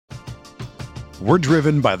We're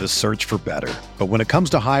driven by the search for better. But when it comes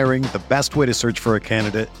to hiring, the best way to search for a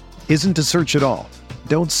candidate isn't to search at all.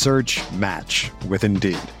 Don't search, match with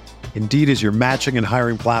Indeed. Indeed is your matching and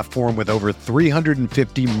hiring platform with over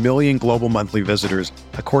 350 million global monthly visitors,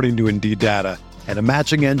 according to Indeed data, and a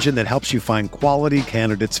matching engine that helps you find quality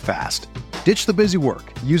candidates fast. Ditch the busy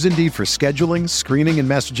work. Use Indeed for scheduling, screening, and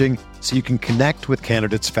messaging so you can connect with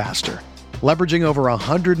candidates faster. Leveraging over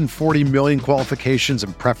 140 million qualifications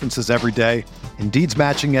and preferences every day, Indeed's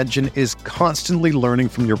matching engine is constantly learning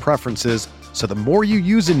from your preferences, so the more you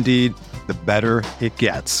use Indeed, the better it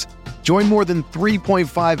gets. Join more than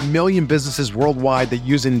 3.5 million businesses worldwide that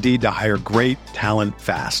use Indeed to hire great talent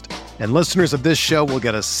fast. And listeners of this show will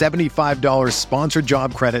get a $75 sponsored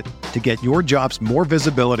job credit to get your jobs more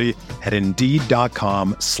visibility at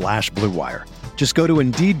Indeed.com/Blue Wire. Just go to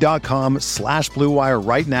Indeed.com/Blue Wire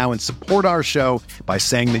right now and support our show by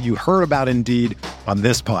saying that you heard about Indeed on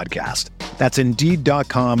this podcast. That's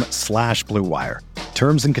Indeed.com/Blue Wire.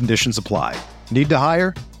 Terms and conditions apply. Need to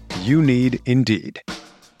hire? You need Indeed.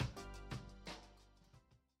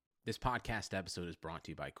 This podcast episode is brought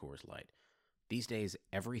to you by Coors Light. These days,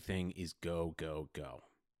 everything is go, go, go.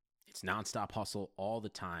 It's nonstop hustle all the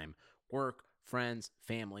time. Work, friends,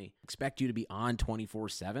 family, expect you to be on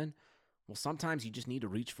 24/7. Well, sometimes you just need to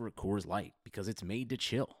reach for a Coors Light because it's made to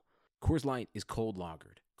chill. Coors Light is cold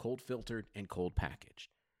lagered, cold filtered, and cold packaged.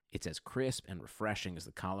 It's as crisp and refreshing as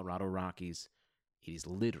the Colorado Rockies. It is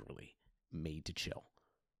literally made to chill.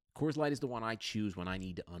 Coors Light is the one I choose when I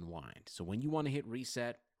need to unwind. So when you want to hit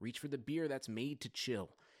reset, reach for the beer that's made to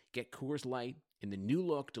chill. Get Coors Light in the new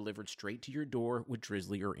look delivered straight to your door with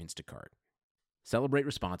Drizzly or Instacart. Celebrate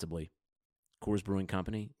responsibly. Coors Brewing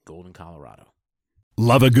Company, Golden, Colorado.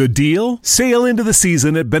 Love a good deal? Sail into the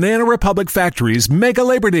season at Banana Republic Factory's Mega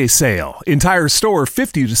Labor Day Sale. Entire store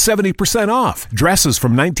 50 to 70% off. Dresses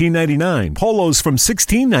from $19.99. Polos from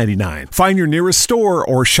 $16.99. Find your nearest store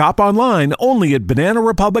or shop online only at Banana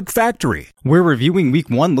Republic Factory. We're reviewing Week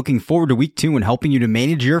 1, looking forward to Week 2, and helping you to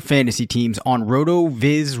manage your fantasy teams on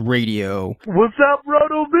RotoViz Radio. What's up,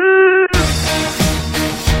 RotoViz?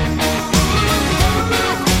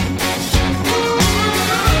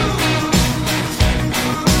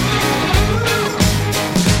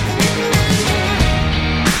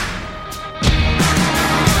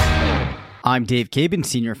 I'm Dave Cabin,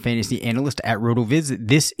 Senior Fantasy Analyst at RotoViz.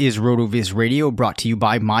 This is RotoViz Radio, brought to you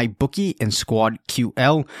by MyBookie and Squad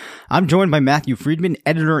QL. I'm joined by Matthew Friedman,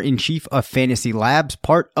 Editor-in-Chief of Fantasy Labs,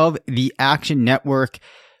 part of the Action Network.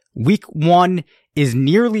 Week 1 is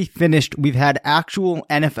nearly finished. We've had actual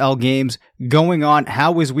NFL games going on.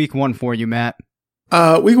 How was Week 1 for you, Matt?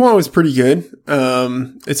 Week 1 was pretty good.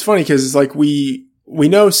 It's funny because it's like we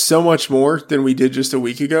know so much more than we did just a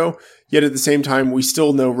week ago, yet at the same time, we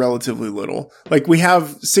still know relatively little. Like, we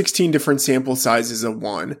have 16 different sample sizes of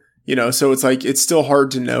one, so it's like, it's still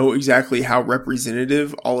hard to know exactly how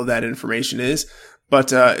representative all of that information is,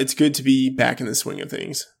 but it's good to be back in the swing of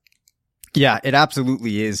things. Yeah, it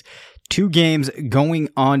absolutely is. 2 games going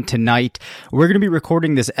on tonight. We're going to be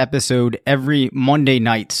recording this episode every Monday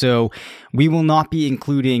night, so we will not be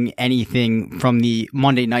including anything from the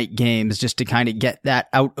Monday night games just to kind of get that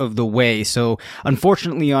out of the way. So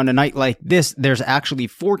unfortunately, on a night like this, there's actually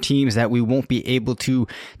 4 teams that we won't be able to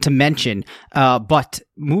mention. But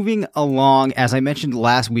moving along, as I mentioned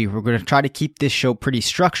last week, we're going to try to keep this show pretty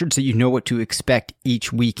structured so you know what to expect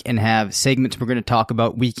each week and have segments we're going to talk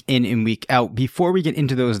about week in and week out. Before we get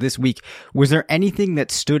into those this week, was there anything that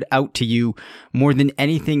stood out to you more than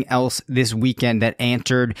anything else this weekend that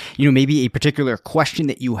answered, maybe a particular question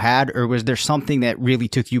that you had, or was there something that really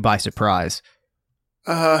took you by surprise?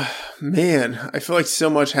 Man, I feel like so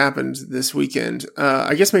much happened this weekend.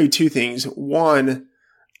 I guess maybe 2 things. One,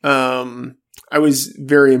 I was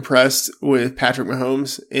very impressed with Patrick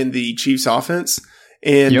Mahomes in the Chiefs offense.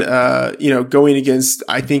 And, going against,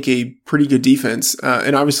 I think, a pretty good defense.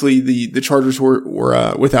 And obviously the Chargers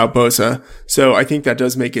were without Bosa. So I think that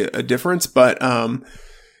does make a difference. But, I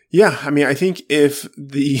think if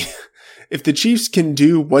the Chiefs can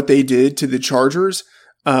do what they did to the Chargers,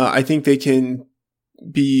 I think they can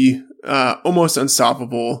be, almost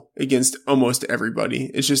unstoppable against almost everybody.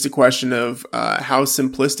 It's just a question of, how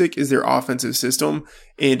simplistic is their offensive system,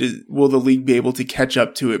 and will the league be able to catch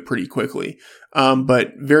up to it pretty quickly?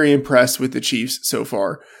 But very impressed with the Chiefs so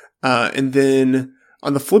far. And then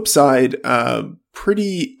on the flip side,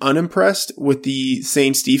 pretty unimpressed with the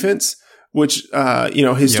Saints defense, which,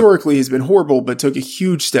 historically has been horrible, but took a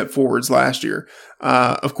huge step forwards last year.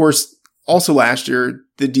 Of course, also last year,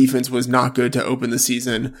 the defense was not good to open the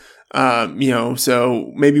season.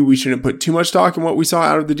 So maybe we shouldn't put too much stock in what we saw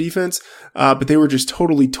out of the defense. But they were just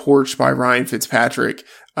totally torched by Ryan Fitzpatrick,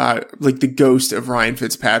 like the ghost of Ryan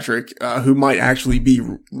Fitzpatrick, who might actually be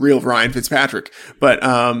real Ryan Fitzpatrick. But,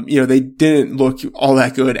 they didn't look all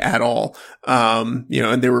that good at all. And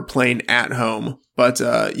they were playing at home. But,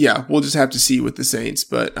 we'll just have to see with the Saints.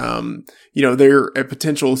 But, they're a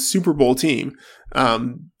potential Super Bowl team.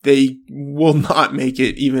 They will not make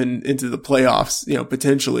it even into the playoffs,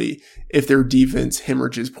 potentially, if their defense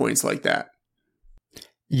hemorrhages points like that.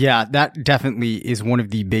 Yeah, that definitely is one of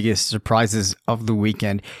the biggest surprises of the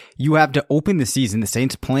weekend. You have to open the season, the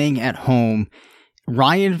Saints playing at home.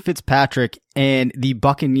 Ryan Fitzpatrick and the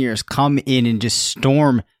Buccaneers come in and just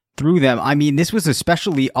storm through them. I mean, this was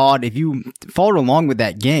especially odd. If you followed along with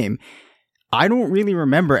that game, I don't really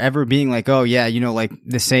remember ever being like, oh yeah, like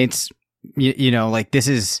the Saints, like this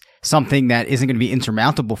is something that isn't going to be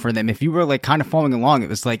insurmountable for them. If you were like kind of following along, it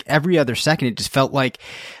was like every other second, it just felt like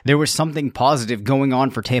there was something positive going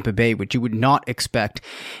on for Tampa Bay, which you would not expect.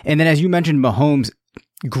 And then as you mentioned, Mahomes,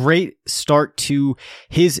 great start to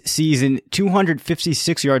his season,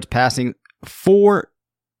 256 yards passing, 4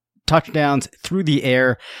 touchdowns through the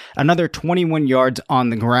air, another 21 yards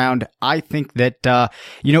on the ground. I think that,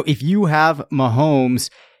 if you have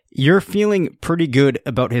Mahomes, you're feeling pretty good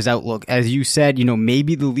about his outlook. As you said,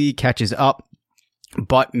 maybe the league catches up,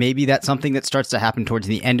 but maybe that's something that starts to happen towards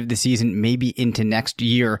the end of the season, maybe into next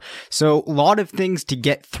year. So a lot of things to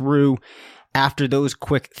get through after those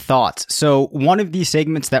quick thoughts. So one of these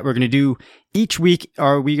segments that we're going to do each week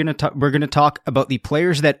we're going to talk about the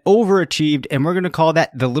players that overachieved, and we're going to call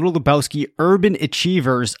that the Little Lebowski Urban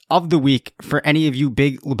Achievers of the Week for any of you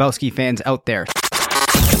big Lebowski fans out there.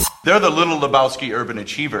 They're the Little Lebowski Urban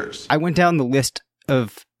Achievers. I went down the list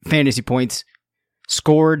of fantasy points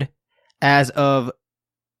scored as of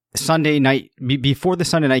Sunday night, before the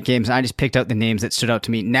Sunday night games. I just picked out the names that stood out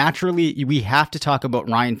to me. Naturally, we have to talk about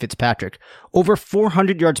Ryan Fitzpatrick. Over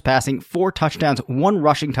 400 yards passing, 4 touchdowns, 1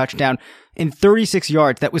 rushing touchdown, and 36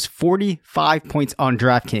 yards. That was 45 points on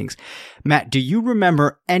DraftKings. Matt, do you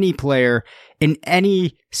remember any player in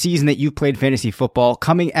any season that you played fantasy football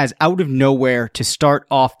coming as out of nowhere to start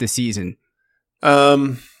off the season?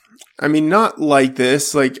 Not like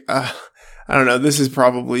this. I don't know. This is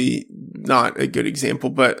probably not a good example,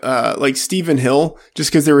 but like Stephen Hill,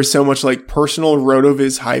 just because there was so much like personal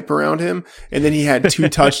RotoViz hype around him, and then he had 2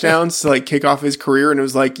 touchdowns to like kick off his career, and it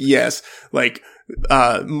was like, yes, like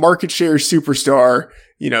market share superstar,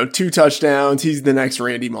 2 touchdowns, he's the next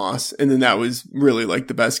Randy Moss, and then that was really like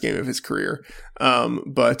the best game of his career.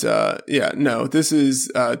 This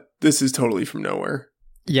is totally from nowhere.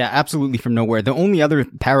 Yeah, absolutely from nowhere. The only other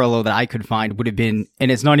parallel that I could find would have been,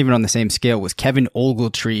 and it's not even on the same scale, was Kevin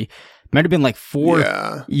Ogletree. Might have been like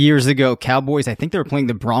 4 years ago. Cowboys, I think they were playing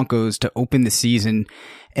the Broncos to open the season.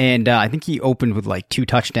 And I think he opened with like 2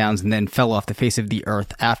 touchdowns and then fell off the face of the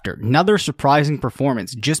earth after. Another surprising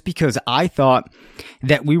performance, just because I thought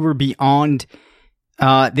that we were beyond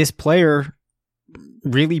this player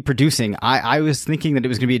really producing. I was thinking that it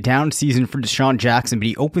was going to be a down season for Deshaun Jackson, but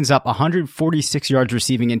he opens up 146 yards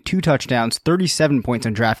receiving and 2 touchdowns, 37 points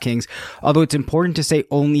on DraftKings, although it's important to say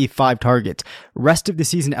only 5 targets. Rest of the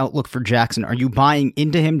season outlook for Jackson, are you buying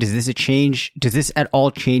into him? Does this at all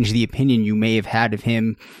change the opinion you may have had of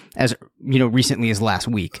him as recently as last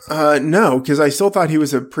week? No, because I still thought he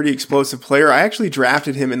was a pretty explosive player. I actually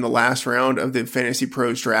drafted him in the last round of the Fantasy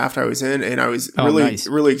Pros draft I was in, and I was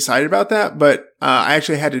really excited about that. But I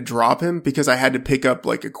actually had to drop him because I had to pick up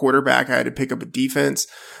like a quarterback. I had to pick up a defense.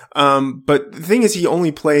 But the thing is, he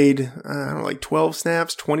only played, 12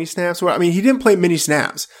 snaps, 20 snaps. Well, he didn't play many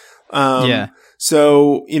snaps.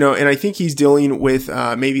 So, and I think he's dealing with,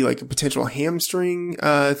 maybe like a potential hamstring,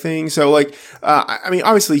 thing. So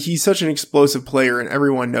obviously he's such an explosive player and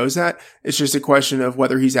everyone knows that. It's just a question of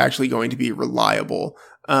whether he's actually going to be reliable.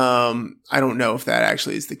 I don't know if that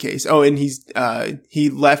actually is the case. Oh, and he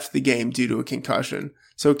left the game due to a concussion.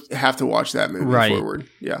 So have to watch that moving forward.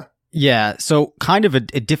 Yeah. Yeah. So kind of a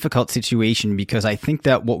difficult situation, because I think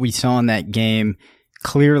that what we saw in that game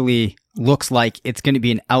clearly looks like it's going to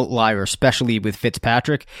be an outlier, especially with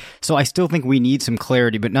Fitzpatrick. So I still think we need some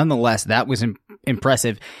clarity, but nonetheless, that was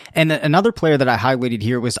impressive. And another player that I highlighted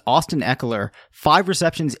here was Austin Eckler, 5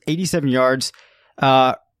 receptions, 87 yards,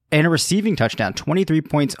 and a receiving touchdown, 23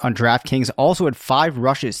 points on DraftKings, also had 5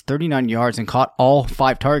 rushes, 39 yards, and caught all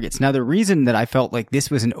 5 targets. Now, the reason that I felt like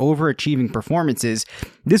this was an overachieving performance is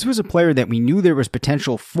this was a player that we knew there was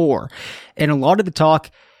potential for. And a lot of the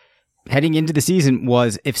talk heading into the season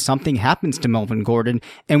was if something happens to Melvin Gordon,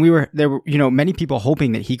 and there were many people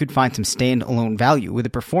hoping that he could find some standalone value. With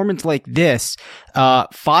a performance like this,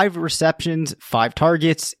 5 receptions, 5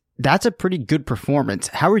 targets, that's a pretty good performance.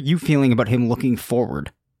 How are you feeling about him looking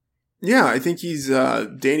forward? Yeah, I think he's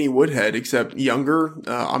Danny Woodhead, except younger.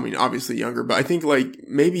 Obviously younger, but I think like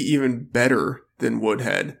maybe even better than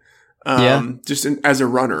Woodhead. Just as a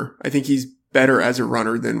runner. I think he's better as a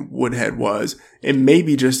runner than Woodhead was, and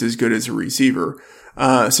maybe just as good as a receiver.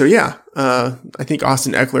 I think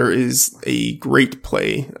Austin Eckler is a great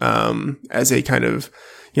play as a kind of,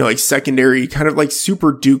 like secondary, kind of like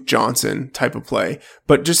super Duke Johnson type of play.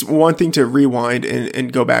 But just one thing to rewind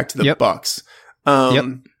and go back to the Bucs.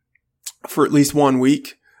 For at least 1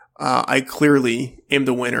 week, I clearly am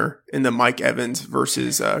the winner in the Mike Evans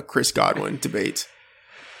versus Chris Godwin debate.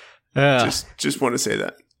 Just want to say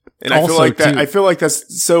that. And I feel like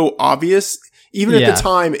that's so obvious. Even at the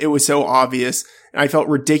time, it was so obvious. And I felt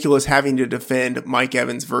ridiculous having to defend Mike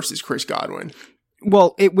Evans versus Chris Godwin.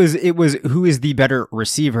 Well, it was who is the better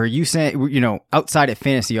receiver? You say, outside of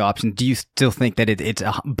fantasy options, do you still think that it's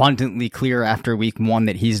abundantly clear after week 1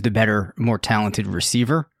 that he's the better, more talented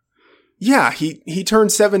receiver? Yeah, he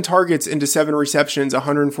turned 7 targets into 7 receptions,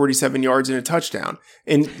 147 yards and a touchdown.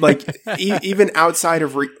 And like even outside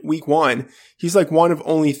of week 1, he's like one of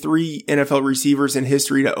only 3 NFL receivers in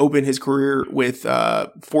history to open his career with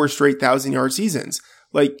 4 straight 1,000-yard seasons.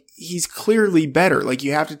 Like he's clearly better. Like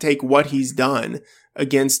you have to take what he's done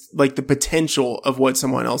against like the potential of what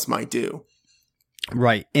someone else might do.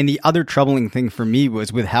 Right. And the other troubling thing for me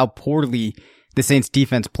was with how poorly the Saints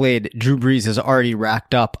defense played. Drew Brees has already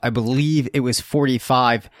racked up, I believe it was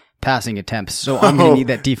 45 passing attempts. So I'm going to need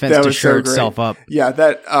that defense to shore itself up. Yeah,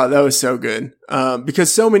 that was so good.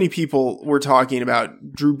 Because so many people were talking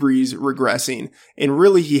about Drew Brees regressing, and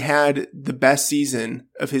really he had the best season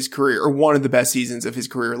of his career, or one of the best seasons of his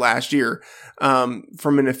career last year.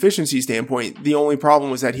 From an efficiency standpoint, the only problem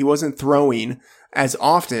was that he wasn't throwing as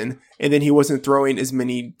often, and then he wasn't throwing as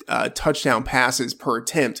many touchdown passes per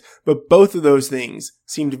attempt. But both of those things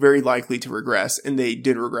seemed very likely to regress, and they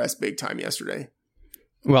did regress big time yesterday.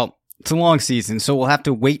 Well, it's a long season, so we'll have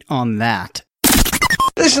to wait on that.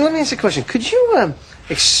 Listen, let me ask you a question. Could you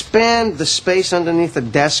expand the space underneath the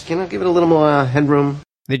desk? Give it a little more headroom?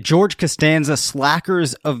 The George Costanza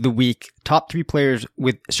Slackers of the Week. Top 3 players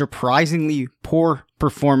with surprisingly poor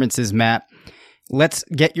performances, Matt. Let's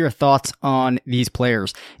get your thoughts on these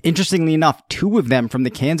players. Interestingly enough, 2 of them from the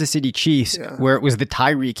Kansas City Chiefs, where it was the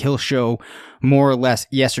Tyreek Hill show more or less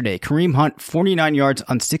yesterday. Kareem Hunt, 49 yards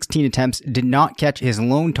on 16 attempts, did not catch his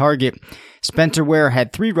lone target. Spencer Ware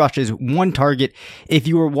had 3 rushes, 1 target. If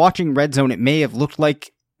you were watching Red Zone, it may have looked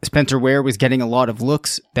like Spencer Ware was getting a lot of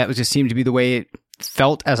looks. That just seemed to be the way it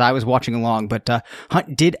felt as I was watching along. But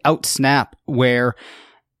Hunt did outsnap Ware,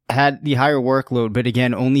 had the higher workload, but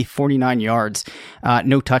again, only 49 yards,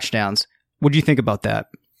 no touchdowns. What do you think about that?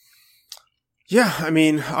 Yeah, I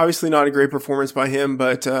mean, obviously not a great performance by him,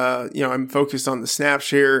 but, I'm focused on the snap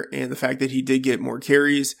share and the fact that he did get more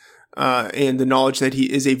carries, and the knowledge that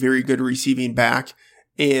he is a very good receiving back.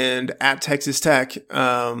 And at Texas Tech,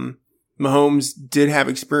 Mahomes did have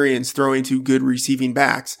experience throwing to good receiving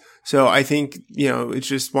backs. So I think, it's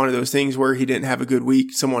just one of those things where he didn't have a good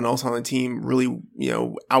week. Someone else on the team really,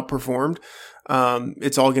 outperformed.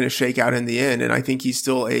 It's all going to shake out in the end. And I think he's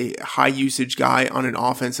still a high usage guy on an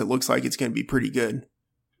offense that looks like it's going to be pretty good.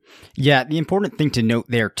 Yeah, the important thing to note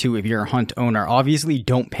there, too, if you're a Hunt owner, obviously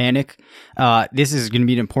don't panic. This is going to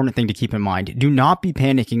be an important thing to keep in mind. Do not be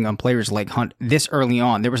panicking on players like Hunt this early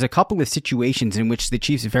on. There was a couple of situations in which the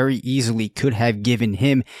Chiefs very easily could have given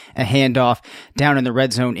him a handoff down in the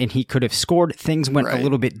red zone, and he could have scored. Things went a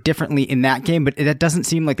little bit differently in that game, but that doesn't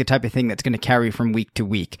seem like the type of thing that's going to carry from week to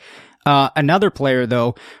week. Another player,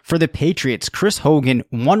 though, for the Patriots, Chris Hogan,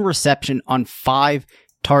 1 reception on 5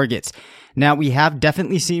 targets. Now, we have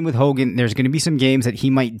definitely seen with Hogan, there's going to be some games that he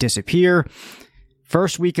might disappear.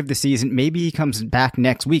 First week of the season, maybe he comes back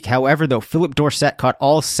next week. However, though, Philip Dorsett caught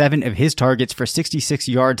all 7 of his targets for 66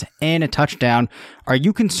 yards and a touchdown. Are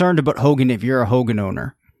you concerned about Hogan if you're a Hogan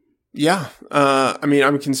owner? Yeah.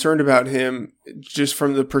 I'm concerned about him just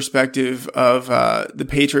from the perspective of the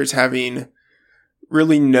Patriots having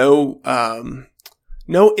really no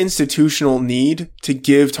institutional need to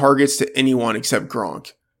give targets to anyone except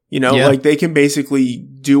Gronk. Like they can basically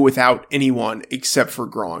do without anyone except for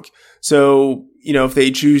Gronk. So, if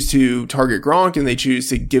they choose to target Gronk and they choose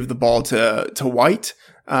to give the ball to White,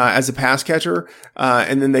 as a pass catcher,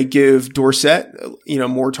 and then they give Dorsett,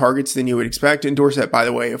 more targets than you would expect. And Dorsett, by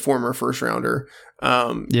the way, a former first rounder.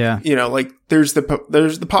 There's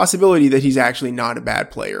the possibility that he's actually not a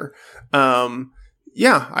bad player.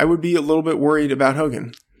 Yeah, I would be a little bit worried about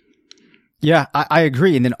Hogan. Yeah, I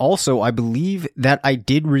agree. And then also, I believe that I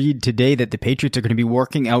did read today that the Patriots are going to be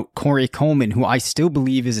working out Corey Coleman, who I still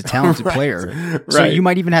believe is a talented player. So you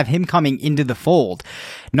might even have him coming into the fold.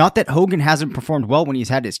 Not that Hogan hasn't performed well when he's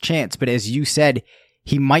had his chance, but as you said,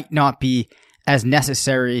 he might not be as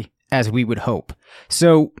necessary as we would hope.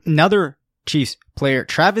 So another Chiefs player,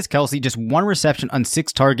 Travis Kelce, just 1 reception on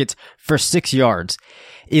 6 targets for 6 yards.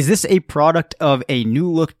 Is this a product of a new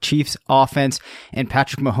look Chiefs offense and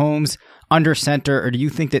Patrick Mahomes under center, or do you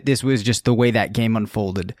think that this was just the way that game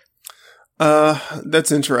unfolded? That's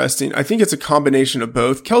interesting. I think it's a combination of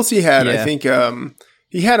both. Kelce had, I think,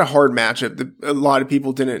 he had a hard matchup that a lot of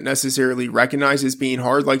people didn't necessarily recognize as being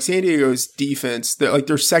hard. Like San Diego's defense,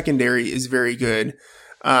 their secondary is very good.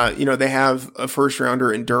 They have a first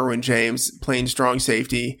rounder in Derwin James playing strong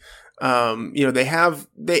safety. They have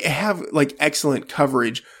like excellent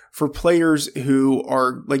coverage for players who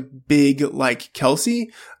are like big like Kelce.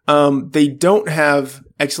 They don't have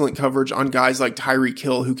excellent coverage on guys like Tyreek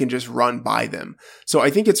Hill who can just run by them. So I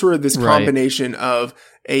think it's sort of this combination of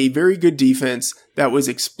a very good defense that was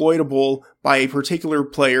exploitable by a particular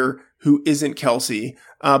player who isn't Kelce.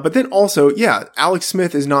 But then also, Alex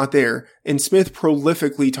Smith is not there, and Smith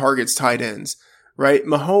prolifically targets tight ends, right?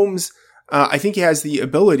 Mahomes, I think he has the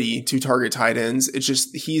ability to target tight ends. It's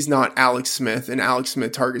just he's not Alex Smith, and Alex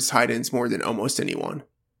Smith targets tight ends more than almost anyone.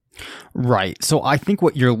 Right. So I think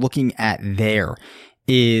what you're looking at there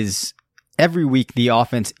is every week the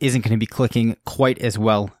offense isn't going to be clicking quite as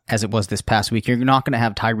well as it was this past week. You're not going to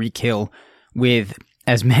have Tyreek Hill with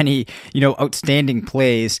as many, outstanding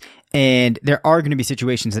plays. And there are going to be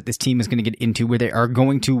situations that this team is going to get into where they are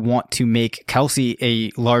going to want to make Kelce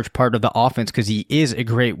a large part of the offense because he is a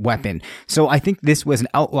great weapon. So I think this was an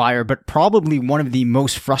outlier, but probably one of the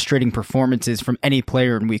most frustrating performances from any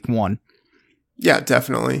player in week 1. Yeah,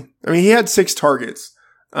 definitely. I mean, he had 6 targets.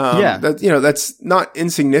 That's not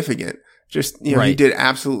insignificant. Just, he did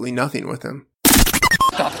absolutely nothing with them.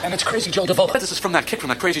 And it's Crazy Joe Davola. This is from that kick from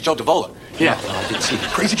that Crazy Joe Davola. Yeah, I did see.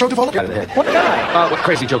 Crazy Joe Davola? What guy? What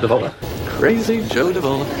Crazy Joe Davola? Crazy Joe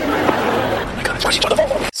Davola. Oh my God, it's Crazy Joe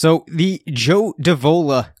Davola. So the Joe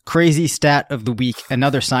Davola crazy stat of the week,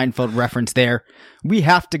 another Seinfeld reference there. We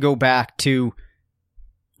have to go back to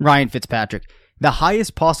Ryan Fitzpatrick. The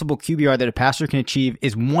highest possible QBR that a passer can achieve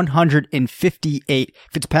is 158.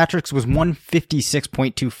 Fitzpatrick's was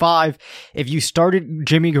 156.25. If you started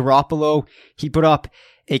Jimmy Garoppolo, he put up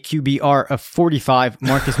a QBR of 45.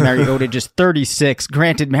 Marcus Mariota just 36.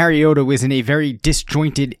 Granted, Mariota was in a very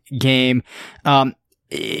disjointed game.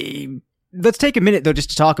 Let's take a minute, though, just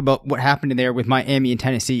to talk about what happened in there with Miami and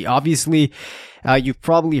Tennessee. Obviously, you've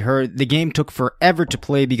probably heard the game took forever to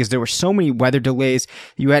play because there were so many weather delays.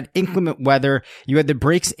 You had inclement weather. You had the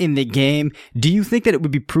breaks in the game. Do you think that it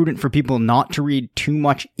would be prudent for people not to read too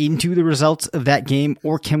much into the results of that game,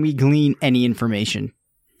 or can we glean any information?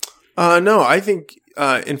 No, I think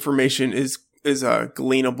information is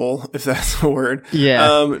gleanable, if that's a word.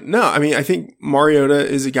 Yeah. No, I mean, I think Mariota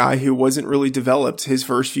is a guy who wasn't really developed his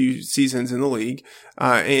first few seasons in the league.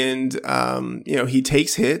 He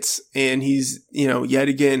takes hits and he's, yet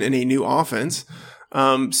again in a new offense.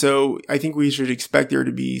 So I think we should expect there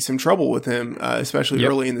to be some trouble with him, especially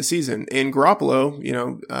early in the season. And Garoppolo,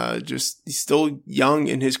 he's still young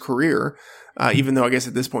in his career. Even though I guess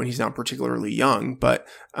at this point he's not particularly young, but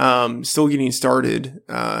still getting started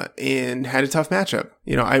and had a tough matchup.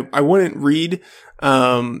 I wouldn't read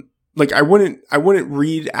I wouldn't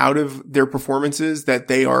read out of their performances that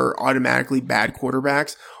they are automatically bad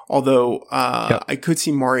quarterbacks. Although I could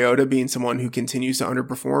see Mariota being someone who continues to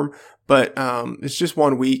underperform, but it's just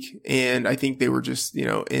 1 week, and I think they were just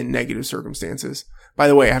in negative circumstances. By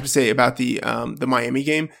the way, I have to say about the Miami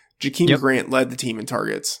game, Jakeem Grant led the team in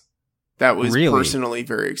targets. That was personally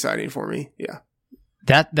very exciting for me. Yeah.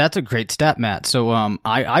 That's a great stat, Matt. So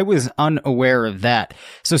I was unaware of that.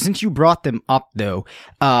 So since you brought them up, though,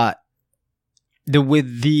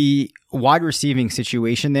 with the wide receiving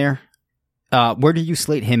situation there, where do you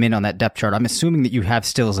slate him in on that depth chart? I'm assuming that you have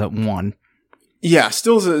Stills at 1. Yeah,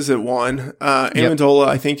 Stills is at 1. Amendola,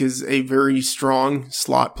 I think, is a very strong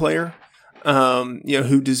slot player,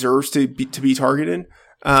 who deserves to be targeted.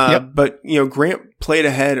 But Grant played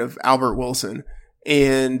ahead of Albert Wilson,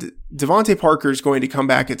 and Devontae Parker is going to come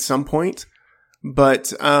back at some point,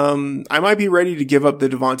 but I might be ready to give up the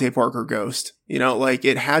Devontae Parker ghost.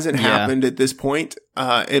 It hasn't happened at this point.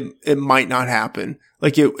 It might not happen.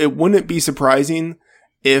 It wouldn't be surprising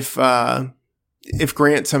if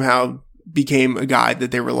Grant somehow became a guy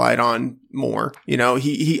that they relied on, more. You know,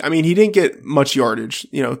 he didn't get much yardage,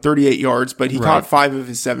 38 yards, but he caught 5 of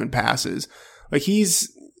his 7 passes. Like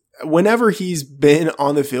whenever he's been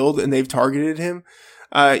on the field and they've targeted him,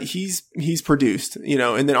 he's produced,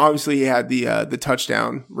 and then obviously he had the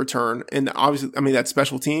touchdown return, and obviously, that's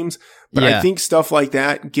special teams, but I think stuff like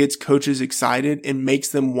that gets coaches excited and makes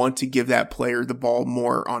them want to give that player the ball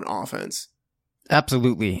more on offense.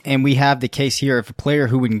 Absolutely. And we have the case here of a player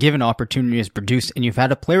who, when given opportunity, has produced. And you've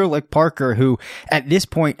had a player like Parker who, at this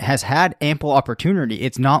point, has had ample opportunity.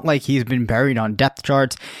 It's not like he's been buried on depth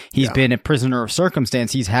charts. He's been a prisoner of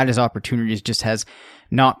circumstance. He's had his opportunities, just has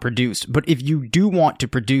not produced. But if you do want to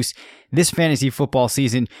produce this fantasy football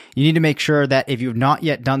season, you need to make sure that if you have not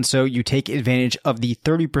yet done so, you take advantage of the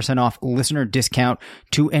 30% off listener discount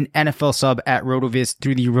to an NFL sub at RotoViz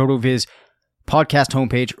through the RotoViz podcast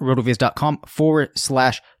homepage,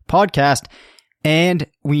 rotoviz.com/podcast. And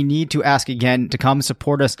we need to ask again to come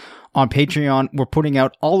support us on Patreon. We're putting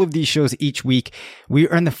out all of these shows each week. We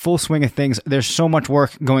are in the full swing of things. There's so much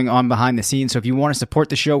work going on behind the scenes. So if you want to support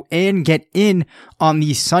the show and get in on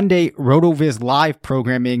the Sunday RotoViz live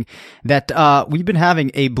programming that we've been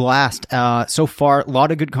having a blast so far. A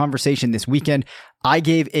lot of good conversation this weekend. I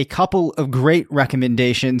gave a couple of great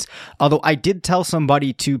recommendations, although I did tell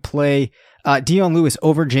somebody to play Dion Lewis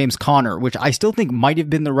over James Conner, which I still think might have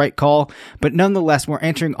been the right call, but nonetheless, we're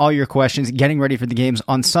answering all your questions, getting ready for the games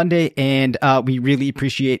on Sunday, and we really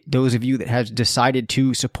appreciate those of you that have decided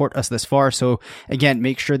to support us this far. So again,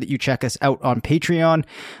 make sure that you check us out on Patreon.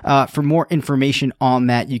 For more information on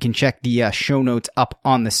that, you can check the show notes up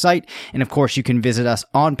on the site, and of course, you can visit us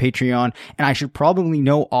on Patreon, and I should probably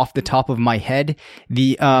know off the top of my head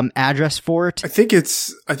the address for it. I think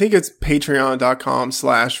it's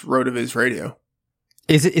patreon.com/RotoViz Radio.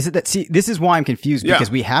 Is it that? See, this is why I'm confused, because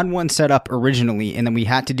we had one set up originally and then we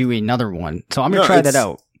had to do another one. So I'm going to try that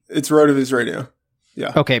out. It's RotoViz Radio.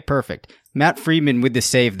 Yeah. Okay, perfect. Matt Friedman with the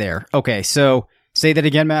save there. Okay, so say that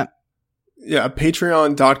again, Matt. Yeah,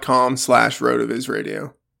 patreon.com/RotoViz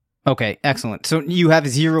Radio. Okay, excellent. So you have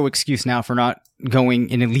zero excuse now for not going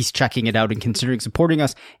and at least checking it out and considering supporting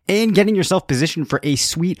us and getting yourself positioned for a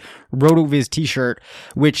sweet RotoViz t-shirt,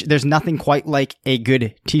 which there's nothing quite like a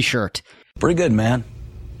good t-shirt. Pretty good, man.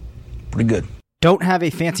 Pretty good. Don't have a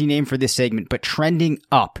fancy name for this segment, but trending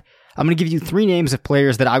up. I'm going to give you 3 names of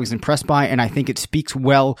players that I was impressed by, and I think it speaks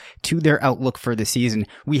well to their outlook for the season.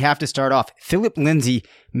 We have to start off. Philip Lindsay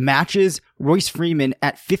matches Royce Freeman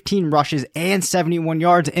at 15 rushes and 71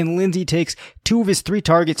 yards, and Lindsay takes 2 of his 3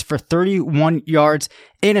 targets for 31 yards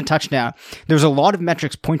and a touchdown. There's a lot of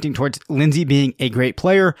metrics pointing towards Lindsay being a great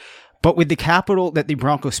player, but with the capital that the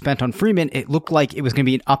Broncos spent on Freeman, it looked like it was going to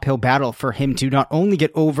be an uphill battle for him to not only get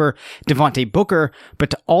over Devontae Booker, but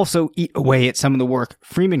to also eat away at some of the work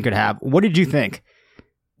Freeman could have. What did you think?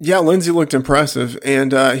 Yeah, Lindsay looked impressive,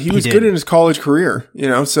 and he was good in his college career,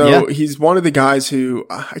 so he's one of the guys who,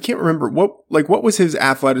 I can't remember, what was his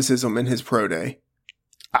athleticism in his pro day?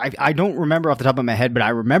 I don't remember off the top of my head, but I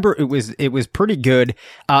remember it was pretty good.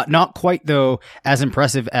 Not quite, though, as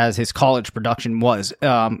impressive as his college production was.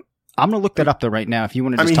 I'm going to look that up though right now if you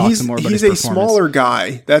want to just talk some more about his performance. He's a smaller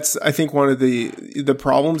guy. That's, I think, one of the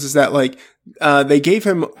problems is that they gave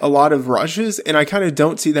him a lot of rushes, and I kind of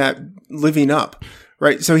don't see that living up,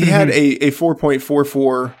 right? So he had a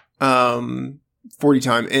 4.44 40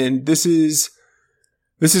 time, and this is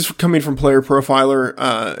coming from Player Profiler,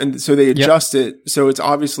 and so they adjust it. So it's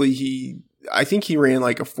obviously I think he ran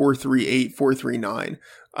like a 4.38,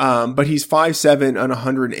 4.39, but he's 5'7" and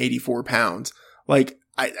 184 pounds.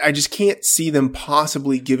 I just can't see them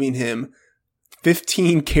possibly giving him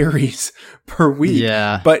 15 carries per week.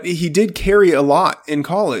 Yeah. But he did carry a lot in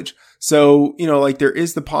college. So, there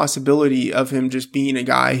is the possibility of him just being a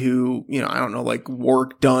guy who, I don't know, like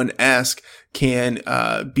Warwick Dunn-esque can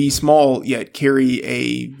be small yet carry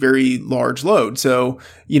a very large load. So,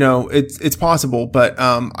 it's possible, but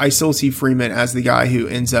I still see Freeman as the guy who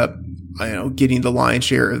ends up getting the lion's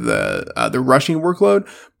share of the rushing workload.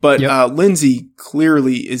 But Lindsay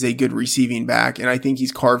clearly is a good receiving back, and I think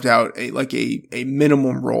he's carved out a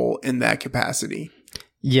minimum role in that capacity.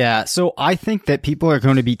 Yeah, so I think that people are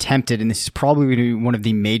going to be tempted, and this is probably going to be one of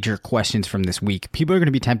the major questions from this week. People are going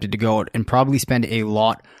to be tempted to go out and probably spend a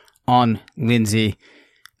lot on Lindsay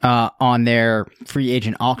on their free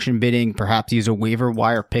agent auction bidding, perhaps use a waiver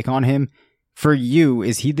wire pick on him. For you,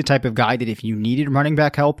 is he the type of guy that if you needed running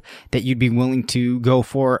back help that you'd be willing to go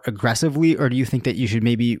for aggressively, or do you think that you should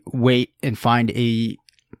maybe wait and find a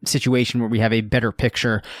situation where we have a better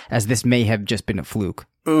picture, as this may have just been a fluke?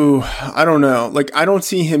 Ooh, I don't know. I don't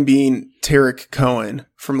see him being Tarek Cohen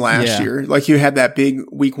from last year. You had that big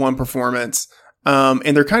week 1 performance.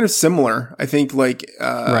 And they're kind of similar, I think, like,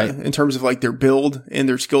 in terms of like their build and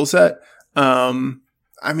their skill set. I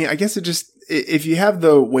mean, I guess if you have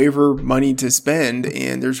the waiver money to spend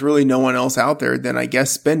and there's really no one else out there, then I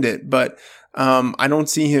guess spend it. But, I don't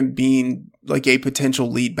see him being like a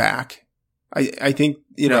potential lead back. I think,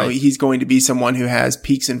 he's going to be someone who has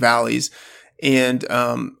peaks and valleys. And,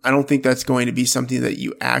 I don't think that's going to be something that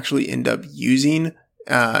you actually end up using,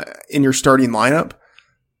 in your starting lineup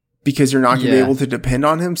because you're not going to be able to depend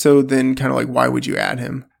on him. So then kind of like, why would you add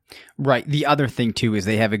him? Right. The other thing, too, is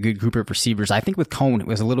they have a good group of receivers. I think with Cohn, it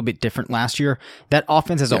was a little bit different last year. That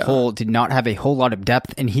offense as a whole did not have a whole lot of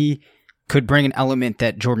depth, and he could bring an element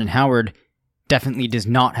that Jordan Howard definitely does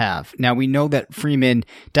not have. Now, we know that Freeman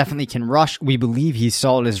definitely can rush. We believe he's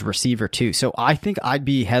solid as a receiver, too. So I think I'd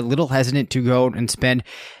be a little hesitant to go and spend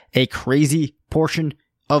a crazy portion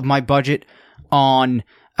of my budget on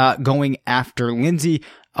going after Lindsey.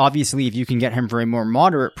 Obviously, if you can get him for a more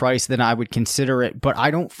moderate price, then I would consider it. But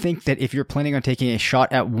I don't think that if you're planning on taking a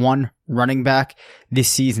shot at one running back this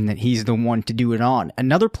season, that he's the one to do it on.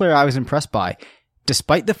 Another player I was impressed by,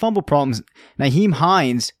 despite the fumble problems, Nyheim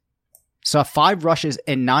Hines saw 5 rushes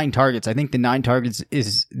and 9 targets. I think the 9 targets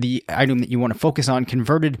is the item that you want to focus on.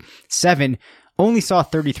 Converted 7, only saw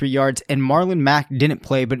 33 yards, and Marlon Mack didn't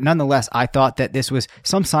play. But nonetheless, I thought that this was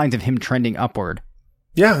some signs of him trending upward.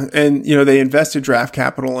 Yeah, and they invested draft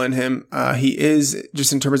capital in him. He is,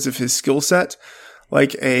 just in terms of his skill set,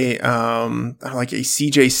 like a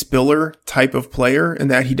CJ Spiller type of player, in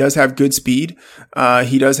that he does have good speed.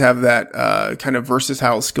 He does have that kind of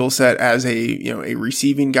versatile skill set as a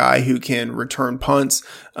receiving guy who can return punts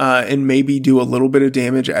and maybe do a little bit of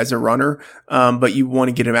damage as a runner. But you want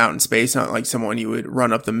to get him out in space, not like someone you would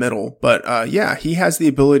run up the middle. But he has the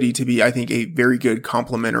ability to be, I think, a very good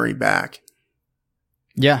complementary back.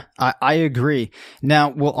 Yeah, I agree. Now,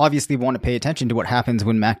 we'll obviously want to pay attention to what happens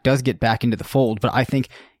when Mac does get back into the fold, but I think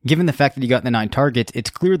given the fact that he got the 9 targets, it's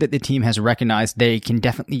clear that the team has recognized they can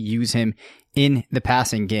definitely use him in the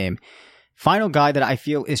passing game. Final guy that I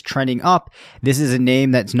feel is trending up, this is a name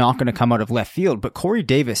that's not going to come out of left field, but Corey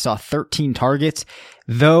Davis saw 13 targets,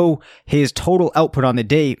 though his total output on the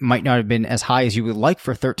day might not have been as high as you would like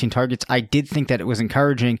for 13 targets. I did think that it was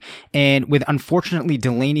encouraging, and with unfortunately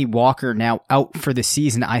Delaney Walker now out for the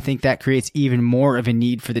season, I think that creates even more of a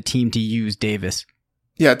need for the team to use Davis.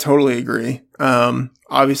 Yeah, totally agree.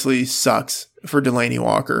 Obviously sucks for Delaney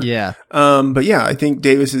Walker. Yeah. But yeah, I think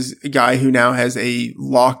Davis is a guy who now has a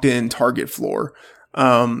locked in target floor.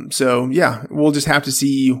 So yeah, we'll just have to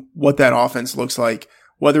see what that offense looks like,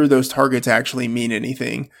 whether those targets actually mean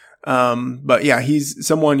anything. But yeah, he's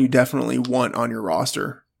someone you definitely want on your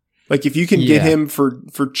roster. Like if you can get him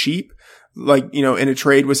for cheap, like, in a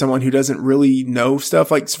trade with someone who doesn't really know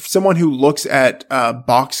stuff, like someone who looks at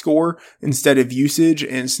box score instead of usage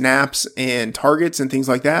and snaps and targets and things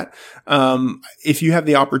like that. If you have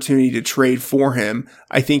the opportunity to trade for him,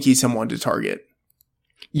 I think he's someone to target.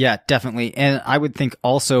 Yeah, definitely. And I would think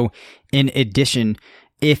also, in addition,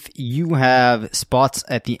 if you have spots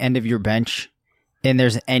at the end of your bench and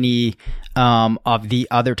there's any of the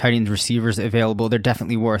other tight end receivers available, they're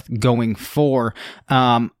definitely worth going for.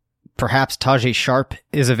 Perhaps Tajay Sharp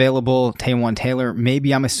is available, Taywan Taylor.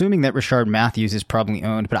 Maybe, I'm assuming that Rashard Matthews is probably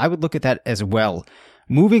owned, but I would look at that as well.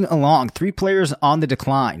 Moving along, 3 players on the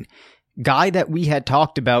decline. Guy that we had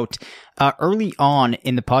talked about early on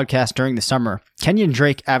in the podcast during the summer, Kenyon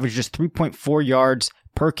Drake averaged just 3.4 yards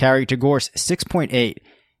per carry to Gore's 6.8.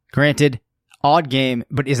 Granted, odd game,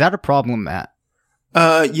 but is that a problem, Matt?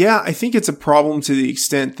 Yeah, I think it's a problem to the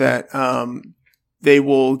extent that they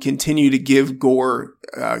will continue to give Gore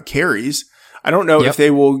carries. I don't know if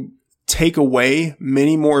they will take away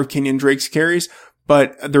many more of Kenyon Drake's carries,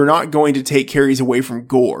 but they're not going to take carries away from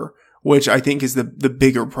Gore, which I think is the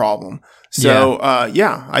bigger problem. So,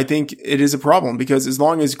 I think it is a problem because as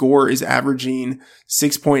long as Gore is averaging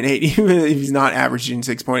 6.8, even if he's not averaging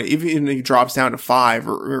 6.8, even if he drops down to 5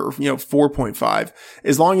 or 4.5,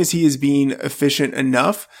 as long as he is being efficient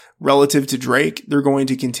enough relative to Drake, they're going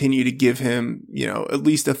to continue to give him, at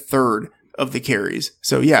least a third of the carries.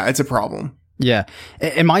 So yeah, it's a problem. Yeah.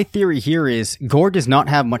 And my theory here is Gore does not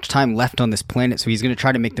have much time left on this planet, so he's going to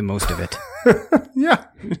try to make the most of it. Yeah,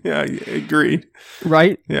 agreed.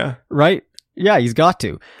 Right? Yeah. Right? Yeah, he's got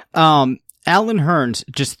to. Allen Hurns,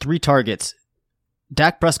 just 3 targets.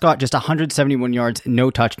 Dak Prescott, just 171 yards,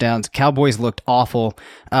 no touchdowns. Cowboys looked awful.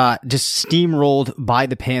 Just steamrolled by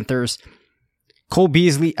the Panthers. Cole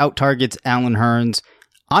Beasley out-targets Allen Hurns.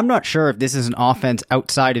 I'm not sure if this is an offense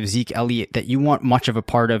outside of Zeke Elliott that you want much of a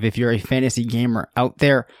part of if you're a fantasy gamer out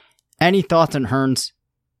there. Any thoughts on Hurns?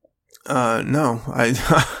 No,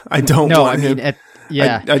 I don't want him.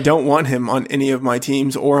 I don't want him on any of my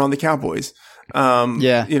teams or on the Cowboys.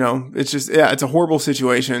 It's just, it's a horrible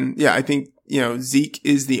situation. Yeah, I think, Zeke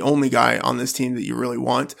is the only guy on this team that you really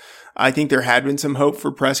want. I think there had been some hope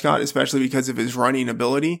for Prescott, especially because of his running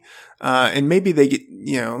ability. And maybe they get,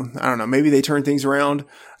 I don't know, maybe they turn things around.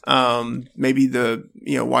 Maybe the,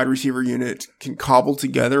 wide receiver unit can cobble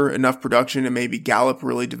together enough production and maybe Gallup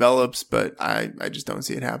really develops, but I just don't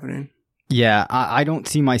see it happening. Yeah, I don't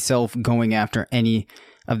see myself going after any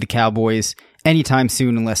of the Cowboys anytime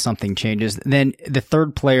soon unless something changes. Then the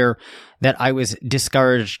third player that I was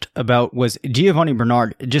discouraged about was Giovanni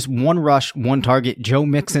Bernard. Just one rush, one target. Joe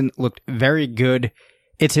Mixon looked very good.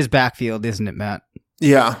 It's his backfield, isn't it, Matt?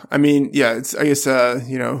 Yeah. I mean, it's, I guess,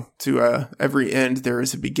 to every end, there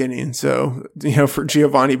is a beginning. So, for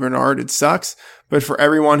Giovanni Bernard, it sucks. But for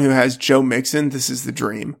everyone who has Joe Mixon, this is the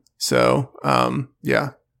dream. So,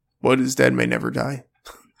 what is dead may never die.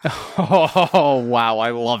 Oh, wow. I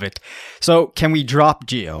love it. So can we drop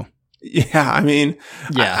Gio? Yeah. I mean,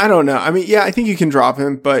 I don't know. I mean, I think you can drop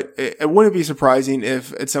him, but it wouldn't be surprising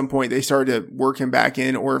if at some point they started to work him back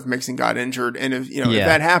in or if Mixon got injured. And if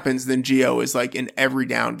that happens, then Gio is like an every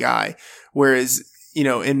down guy. Whereas,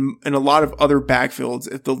 in a lot of other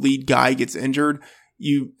backfields, if the lead guy gets injured,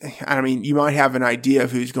 you might have an idea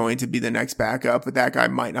of who's going to be the next backup, but that guy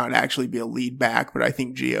might not actually be a lead back, but I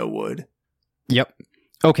think Gio would. Yep.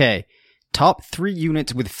 Okay. Top 3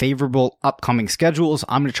 units with favorable upcoming schedules.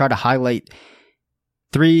 I'm going to try to highlight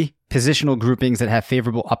 3 positional groupings that have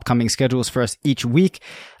favorable upcoming schedules for us each week,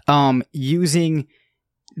 using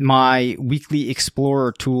my weekly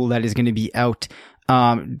Explorer tool that is going to be out,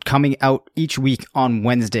 coming out each week on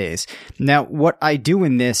Wednesdays. Now, what I do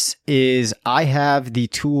in this is I have the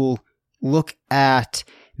tool look at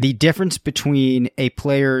the difference between a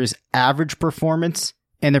player's average performance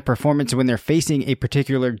and their performance when they're facing a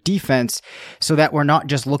particular defense, so that we're not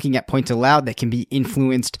just looking at points allowed that can be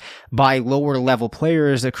influenced by lower level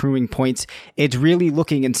players accruing points. It's really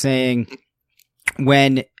looking and saying,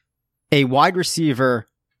 when a wide receiver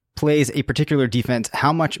plays a particular defense,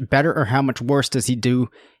 how much better or how much worse does he do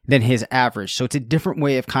than his average? So it's a different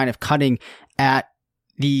way of kind of cutting at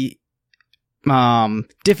the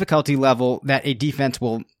difficulty level that a defense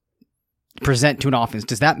will present to an offense.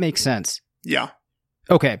 Does that make sense? Yeah.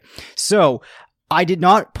 Okay, so I did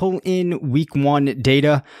not pull in week 1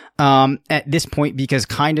 data at this point, because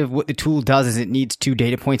kind of what the tool does is it needs 2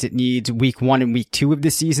 data points. It needs week 1 and week 2 of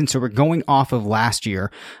the season. So we're going off of last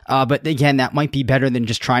year. But again, that might be better than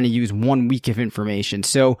just trying to use 1 week of information.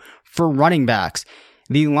 So for running backs,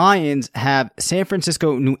 the Lions have San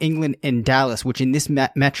Francisco, New England, and Dallas, which in this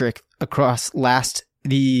metric across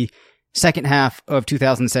the second half of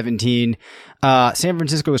 2017, San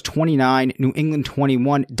Francisco is 29, New England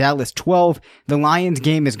 21, Dallas 12. The Lions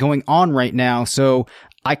game is going on right now, so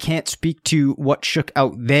I can't speak to what shook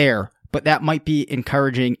out there, but that might be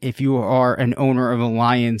encouraging if you are an owner of a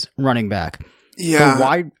Lions running back. Yeah.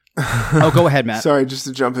 So go ahead, Matt. Sorry, just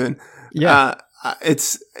to jump in. Yeah.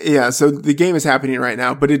 So the game is happening right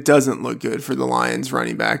now, but it doesn't look good for the Lions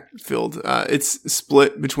running back field. It's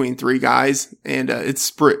split between 3 guys, and it's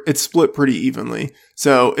split pretty evenly.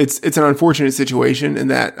 So it's an unfortunate situation in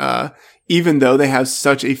that even though they have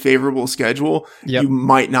such a favorable schedule, you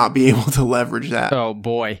might not be able to leverage that. Oh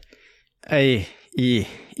boy. All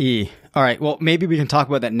right. Well, maybe we can talk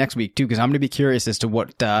about that next week too, because I'm going to be curious as to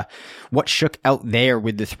what shook out there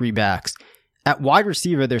with the 3 backs. At wide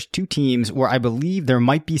receiver, there's 2 teams where I believe there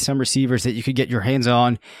might be some receivers that you could get your hands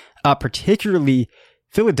on, particularly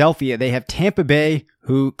Philadelphia. They have Tampa Bay,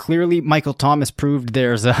 who clearly Michael Thomas proved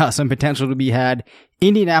there's some potential to be had.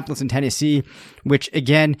 Indianapolis and Tennessee, which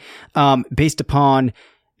again, based upon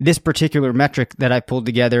this particular metric that I pulled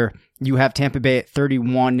together, you have Tampa Bay at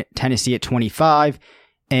 31, Tennessee at 25,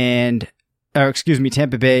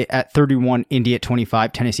 Tampa Bay at 31, Indy at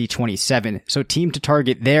 25, Tennessee 27. So team to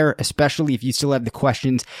target there, especially if you still have the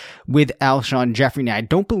questions with Alshon Jeffrey. Now, I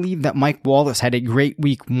don't believe that Mike Wallace had a great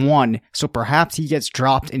week 1, so perhaps he gets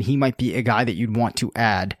dropped and he might be a guy that you'd want to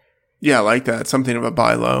add. Yeah, I like that. Something of a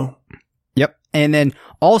buy low. Yep. And then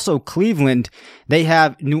also Cleveland, they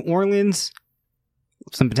have New Orleans,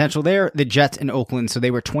 some potential there, the Jets and Oakland. So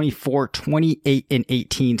they were 24, 28, and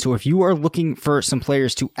 18. So if you are looking for some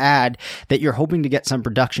players to add that you're hoping to get some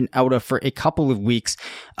production out of for a couple of weeks,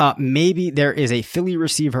 maybe there is a Philly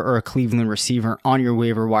receiver or a Cleveland receiver on your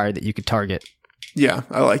waiver wire that you could target. Yeah,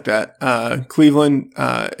 I like that. Cleveland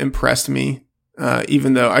impressed me,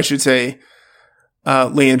 even though I should say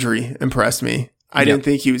Landry impressed me. I didn't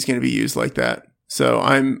think he was going to be used like that. So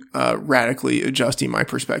I'm radically adjusting my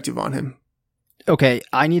perspective on him. okay,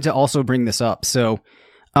 I need to also bring this up. So,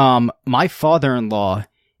 my father-in-law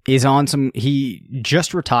is on he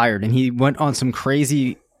just retired and he went on some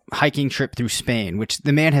crazy hiking trip through Spain, which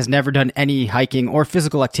the man has never done any hiking or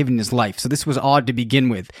physical activity in his life. So this was odd to begin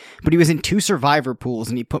with, but he was in 2 survivor pools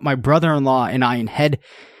and he put my brother-in-law and I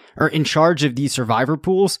in charge of these survivor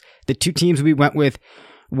pools. The 2 teams we went with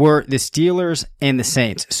were the Steelers and the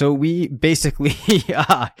Saints. So we basically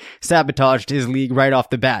sabotaged his league right off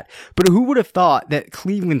the bat. But who would have thought that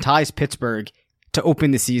Cleveland ties Pittsburgh to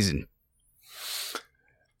open the season?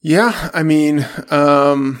 Yeah, I mean,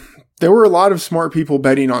 there were a lot of smart people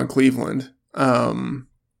betting on Cleveland. I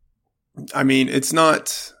mean, it's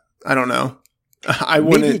not, I don't know. I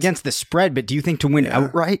wouldn't. Maybe against the spread, but do you think to win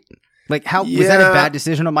outright? Like, how was that a bad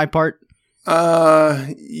decision on my part?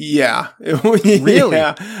 Yeah. Really?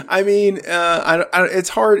 Yeah. I mean, it's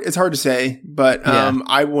hard to say, but,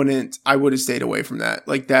 I would have stayed away from that.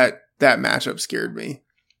 Like that matchup scared me.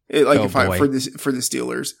 For the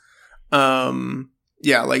Steelers.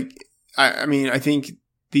 Yeah, like, I mean, I think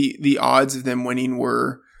the odds of them winning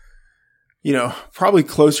were, probably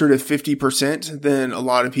closer to 50% than a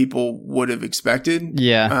lot of people would have expected.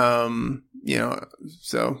 Yeah.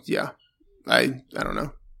 So yeah, I don't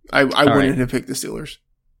know. I wouldn't have picked the Steelers.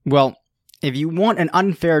 Well, if you want an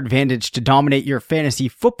unfair advantage to dominate your fantasy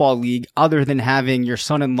football league other than having your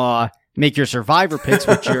son-in-law make your survivor picks,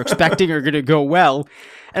 which you're expecting are going to go well.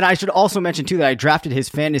 And I should also mention, too, that I drafted his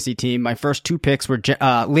fantasy team. My first 2 picks were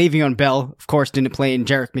Le'Veon Bell, of course, didn't play, and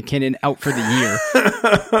Jerick McKinnon out for the year.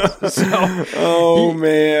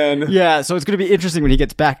 Man. Yeah, so it's going to be interesting when he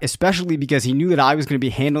gets back, especially because he knew that I was going to be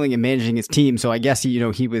handling and managing his team. So I guess,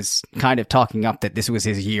 he was kind of talking up that this was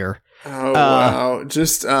his year. Oh, wow.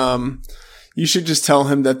 Just, you should just tell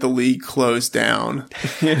him that the league closed down,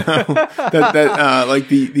 that like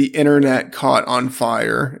the internet caught on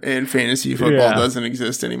fire and fantasy football doesn't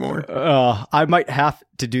exist anymore. I might have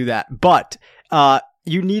to do that, but,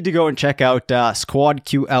 you need to go and check out Squad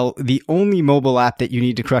QL, the only mobile app that you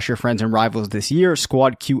need to crush your friends and rivals this year.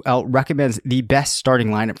 Squad QL recommends the best starting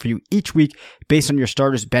lineup for you each week based on your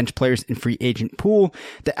starters, bench players, and free agent pool.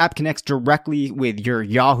 The app connects directly with your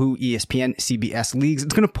Yahoo, ESPN, CBS leagues.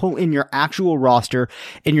 It's going to pull in your actual roster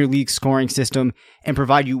in your league scoring system and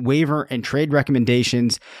provide you waiver and trade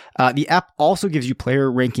recommendations. The app also gives you player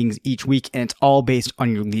rankings each week, and it's all based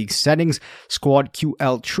on your league settings. Squad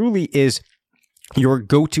QL truly is your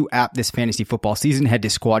go-to app this fantasy football season. Head to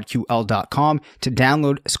squadql.com to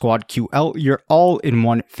download Squad QL, your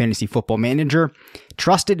all-in-one fantasy football manager,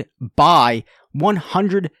 trusted by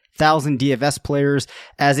 100,000 DFS players,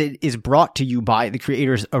 as it is brought to you by the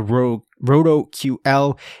creators of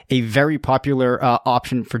RotoQL, a very popular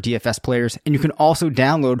option for DFS players. And you can also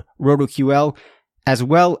download RotoQL as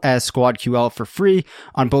well as Squad QL for free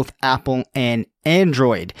on both Apple and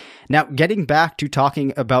Android. Now, getting back to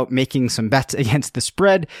talking about making some bets against the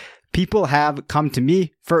spread, people have come to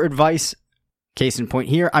me for advice. Case in point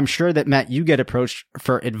here, I'm sure that, Matt, you get approached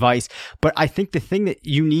for advice, but I think the thing that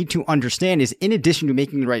you need to understand is, in addition to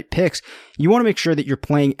making the right picks, you want to make sure that you're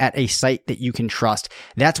playing at a site that you can trust.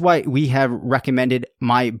 That's why we have recommended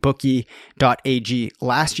mybookie.ag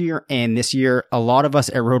last year and this year. A lot of us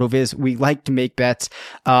at RotoViz, we like to make bets.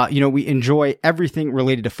 We enjoy everything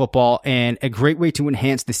related to football, and a great way to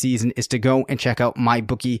enhance the season is to go and check out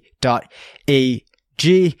mybookie.ag.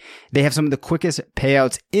 They have some of the quickest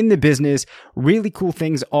payouts in the business. Really cool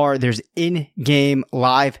things are there's in-game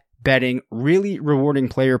live betting, really rewarding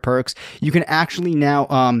player perks. You can actually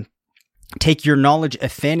now take your knowledge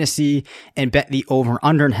of fantasy and bet the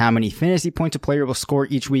over-under and how many fantasy points a player will score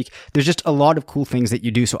each week. There's just a lot of cool things that you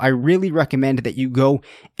do. So I really recommend that you go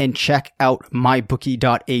and check out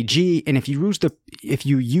mybookie.ag. And if you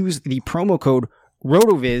use the promo code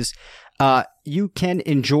RotoViz, you can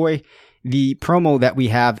enjoy the promo that we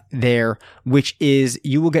have there, which is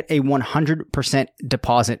you will get a 100%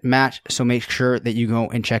 deposit match. So make sure that you go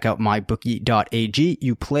and check out mybookie.ag.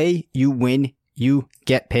 You play, you win, you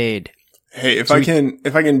get paid. Hey, if I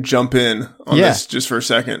can jump in on this just for a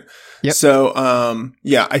second. Yep. So,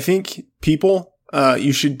 I think people,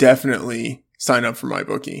 you should definitely sign up for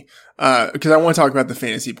MyBookie. Cause I want to talk about the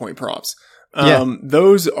fantasy point props.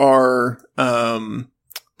 Those are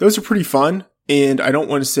pretty fun. And I don't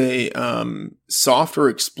want to say soft or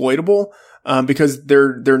exploitable because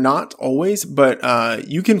they're not always, but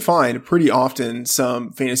you can find pretty often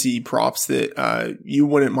some fantasy props that you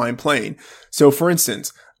wouldn't mind playing. So, for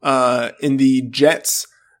instance, in the Jets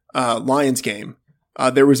Lions game,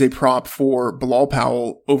 there was a prop for Bilal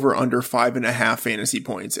Powell over under 5.5 fantasy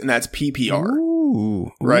points, and that's PPR.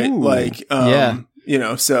 Ooh, right? Like,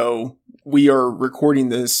 so we are recording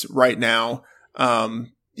this right now.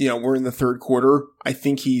 we're in the third quarter. I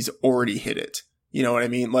think he's already hit it. You know what I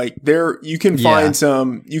mean? Like you can find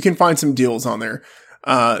some deals on there.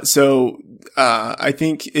 So I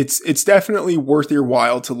think it's definitely worth your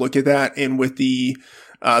while to look at that. And with the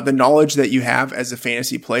knowledge that you have as a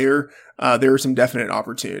fantasy player, there are some definite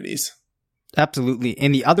opportunities. Absolutely.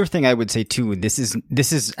 And the other thing I would say too, and this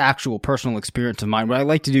is actual personal experience of mine. What I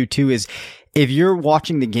like to do too is if you're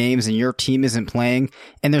watching the games and your team isn't playing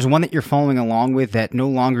and there's one that you're following along with that no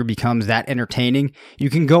longer becomes that entertaining, you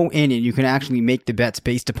can go in and you can actually make the bets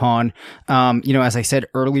based upon, as I said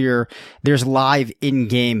earlier, there's live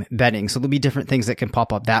in-game betting. So there'll be different things that can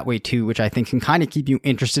pop up that way too, which I think can kind of keep you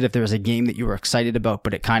interested if there's a game that you were excited about,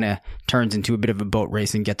 but it kind of turns into a bit of a boat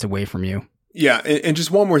race and gets away from you. Yeah. And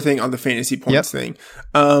just one more thing on the fantasy points thing.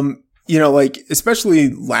 Especially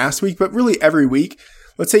last week, but really every week,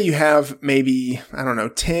 let's say you have maybe,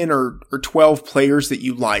 10 or 12 players that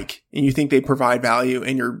you like and you think they provide value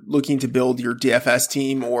and you're looking to build your DFS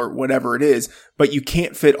team or whatever it is, but you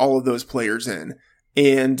can't fit all of those players in.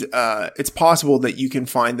 And it's possible that you can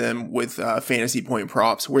find them with fantasy point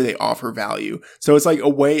props where they offer value. So it's like a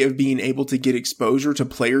way of being able to get exposure to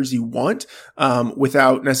players you want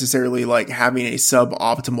without necessarily like having a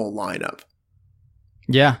suboptimal lineup.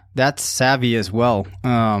 Yeah, that's savvy as well.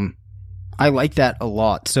 I like that a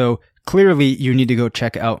lot. So clearly you need to go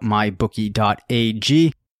check out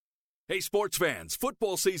mybookie.ag. Hey, sports fans,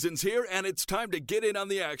 football season's here, and it's time to get in on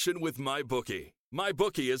the action with MyBookie.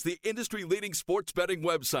 MyBookie is the industry-leading sports betting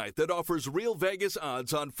website that offers real Vegas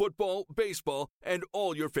odds on football, baseball, and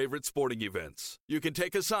all your favorite sporting events. You can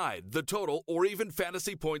take a side, the total, or even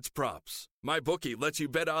fantasy points props. MyBookie lets you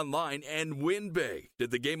bet online and win big.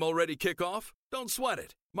 Did the game already kick off? Don't sweat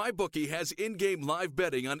it. MyBookie has in-game live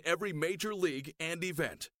betting on every major league and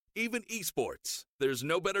event, even esports. There's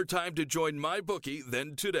no better time to join MyBookie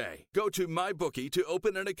than today. Go to MyBookie to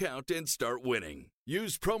open an account and start winning.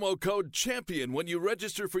 Use promo code CHAMPION when you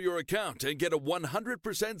register for your account and get a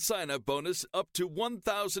 100% sign-up bonus up to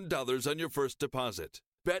 $1,000 on your first deposit.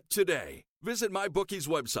 Bet today. Visit MyBookie's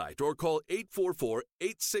website or call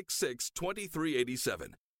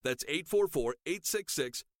 844-866-2387. That's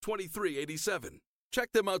 844-866-2387.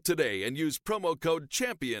 Check them out today and use promo code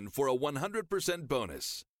CHAMPION for a 100%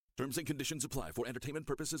 bonus. Terms and conditions apply for entertainment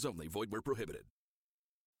purposes only. Void where prohibited.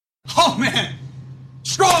 Oh, man.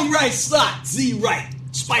 Strong right slot. Z right.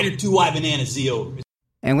 Spider 2Y banana Z over.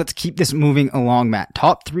 And let's keep this moving along, Matt.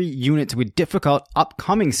 Top 3 units with difficult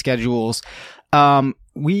upcoming schedules.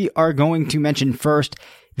 We are going to mention first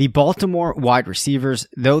the Baltimore wide receivers.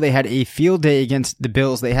 Though they had a field day against the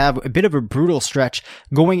Bills, they have a bit of a brutal stretch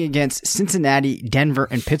going against Cincinnati, Denver,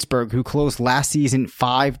 and Pittsburgh, who closed last season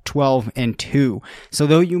 5-12-2. So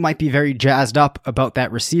though you might be very jazzed up about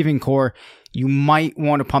that receiving core, you might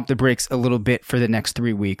want to pump the brakes a little bit for the next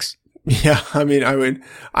 3 weeks. Yeah, I mean, I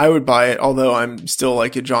would buy it, although I'm still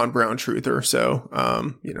like a John Brown truther. So,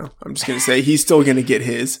 I'm just going to say he's still going to get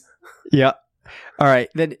his. Yeah. All right.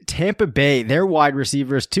 Then Tampa Bay, their wide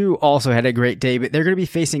receivers too also had a great day, but they're going to be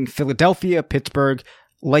facing Philadelphia, Pittsburgh,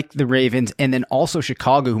 like the Ravens, and then also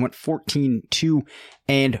Chicago, who went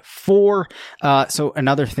 14-2-4. So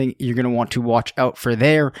another thing you're going to want to watch out for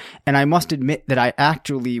there. And I must admit that I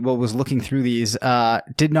actually, was looking through these,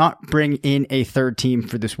 did not bring in a third team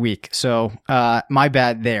for this week. So, my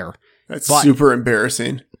bad there. That's super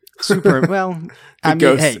embarrassing. Super. Well,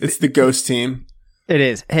 it's the ghost team. It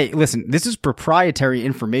is. Hey, listen, this is proprietary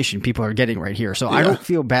information people are getting right here. So I don't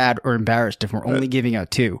feel bad or embarrassed if we're only giving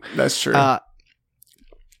out 2. That's true.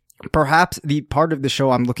 Perhaps the part of the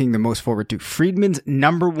show I'm looking the most forward to, Friedman's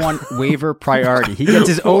number 1 waiver priority. He gets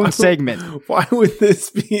his own segment. Why would this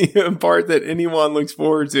be a part that anyone looks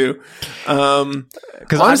forward to?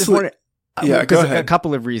 Because I just want to, go ahead. A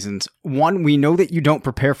couple of reasons. One, we know that you don't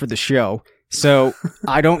prepare for the show. So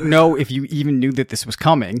I don't know if you even knew that this was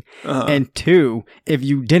coming. And 2, if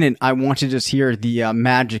you didn't, I want to just hear the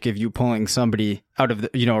magic of you pulling somebody out of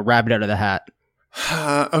a rabbit out of the hat.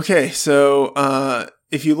 Okay. So,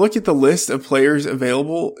 if you look at the list of players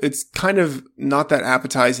available, it's kind of not that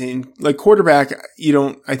appetizing. Like quarterback, I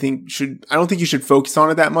don't think you should focus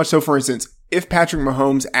on it that much. So for instance, if Patrick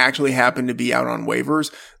Mahomes actually happened to be out on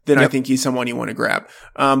waivers, then I think he's someone you want to grab.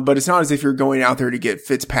 But it's not as if you're going out there to get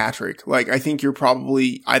Fitzpatrick. Like, I think you're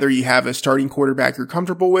probably either you have a starting quarterback you're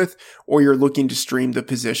comfortable with, or you're looking to stream the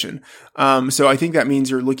position. So I think that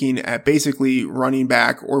means you're looking at basically running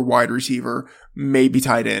back or wide receiver, maybe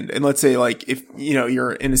tight end. And let's say like if,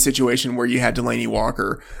 you're in a situation where you had Delaney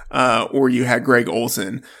Walker, or you had Greg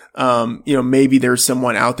Olsen, maybe there's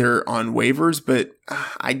someone out there on waivers, but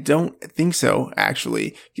I don't think so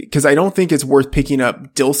actually, because I don't think it's worth picking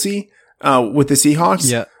up Dilsey, with the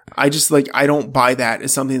Seahawks. Yeah. I just I don't buy that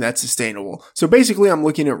as something that's sustainable. So basically I'm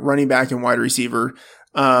looking at running back and wide receiver.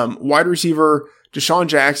 Wide receiver, Deshaun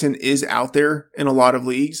Jackson is out there in a lot of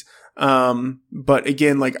leagues. But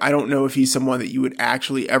again, I don't know if he's someone that you would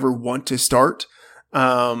actually ever want to start.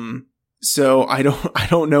 So I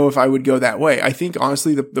don't know if I would go that way. I think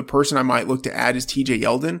honestly, the person I might look to add is TJ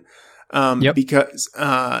Yeldon. Because,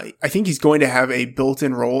 I think he's going to have a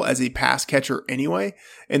built-in role as a pass catcher anyway.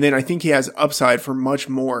 And then I think he has upside for much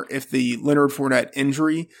more if the Leonard Fournette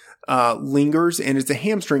injury, lingers, and it's a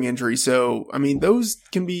hamstring injury. So, I mean, those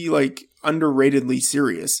can be underratedly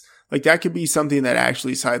serious. That could be something that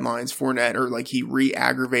actually sidelines Fournette, or he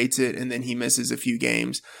re-aggravates it and then he misses a few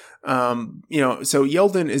games. So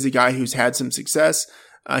Yeldon is a guy who's had some success.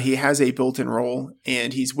 He has a built-in role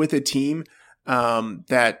and he's with a team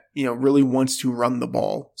that, really wants to run the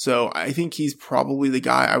ball. So I think he's probably the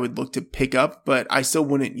guy I would look to pick up, but I still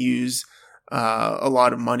wouldn't use a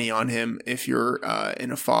lot of money on him if you're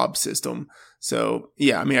in a FOB system. So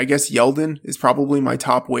yeah, I mean, I guess Yeldon is probably my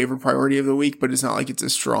top waiver priority of the week, but it's not like it's a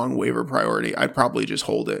strong waiver priority. I'd probably just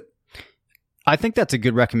hold it. I think that's a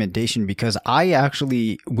good recommendation because I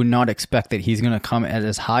actually would not expect that he's going to come at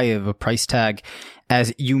as high of a price tag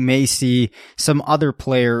as you may see some other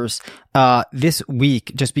players this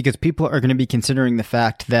week, just because people are going to be considering the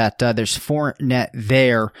fact that there's Fournette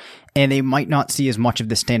there and they might not see as much of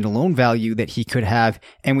the standalone value that he could have.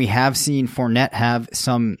 And we have seen Fournette have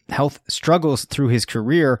some health struggles through his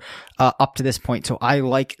career up to this point. So I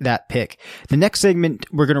like that pick. The next segment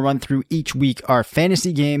we're going to run through each week are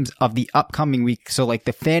fantasy games of the upcoming week. So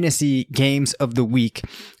the fantasy games of the week.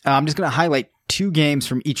 I'm just going to highlight 2 games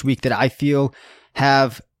from each week that I feel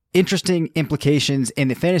have interesting implications in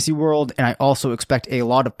the fantasy world, and I also expect a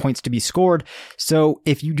lot of points to be scored. So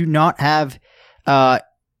if you do not have a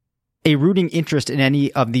rooting interest in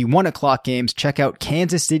any of the 1:00 games, check out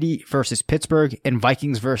Kansas City versus Pittsburgh and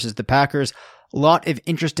Vikings versus the Packers. A lot of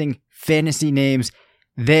interesting fantasy names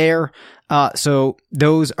there. So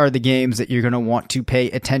those are the games that you're going to want to pay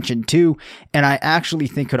attention to. And I actually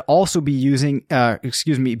think could also be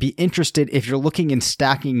be interested if you're looking in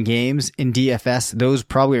stacking games in DFS. Those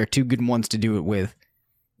probably are 2 good ones to do it with.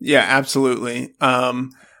 Yeah, absolutely.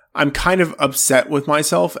 I'm kind of upset with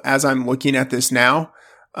myself as I'm looking at this now.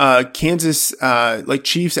 Kansas,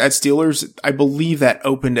 Chiefs at Steelers, I believe that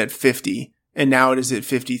opened at 50. And now it is at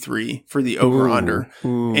 53 for the over-under.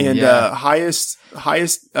 And highest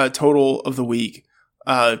total of the week,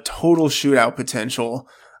 total shootout potential.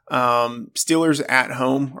 Steelers at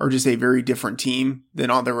home are just a very different team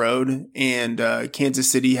than on the road. And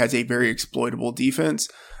Kansas City has a very exploitable defense.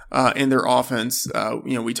 And their offense,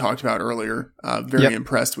 we talked about earlier, very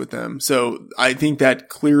impressed with them. So I think that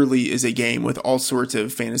clearly is a game with all sorts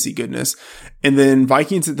of fantasy goodness. And then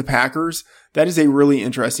Vikings at the Packers, that is a really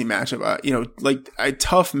interesting matchup. A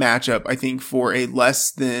tough matchup, I think, for a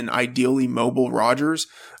less than ideally mobile Rodgers,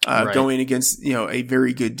 going against, a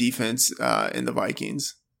very good defense, in the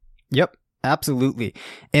Vikings. Yep, absolutely.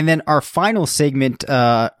 And then our final segment,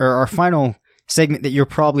 segment that you're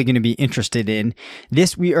probably going to be interested in.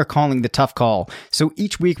 This we are calling the tough call. So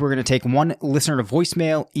each week we're going to take one listener to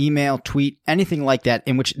voicemail, email, tweet, anything like that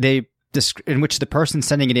in which the person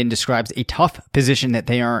sending it in describes a tough position that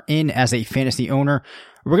they are in as a fantasy owner.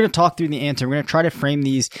 We're going to talk through the answer. We're going to try to frame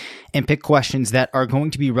these and pick questions that are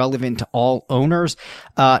going to be relevant to all owners,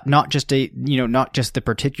 not just the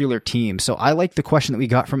particular team. So I like the question that we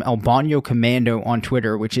got from Albano Commando on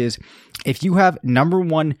Twitter, which is, if you have number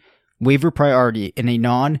 1 waiver priority in a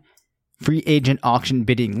non-free agent auction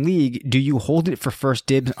bidding league, do you hold it for first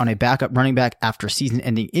dibs on a backup running back after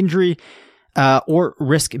season-ending injury, or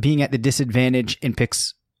risk being at the disadvantage in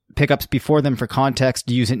pickups before them for context?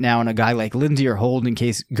 Use it now on a guy like Lindsey, or hold in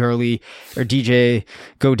case Gurley or DJ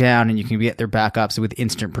go down and you can get their backups with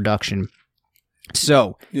instant production.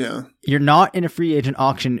 So you're not in a free agent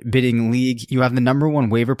auction bidding league. You have the number 1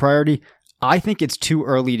 waiver priority. I think it's too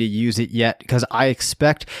early to use it yet because I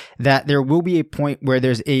expect that there will be a point where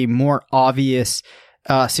there's a more obvious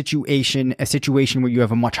situation where you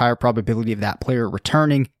have a much higher probability of that player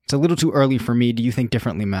returning. It's a little too early for me. Do you think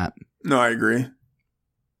differently, Matt? No, I agree.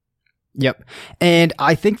 Yep. And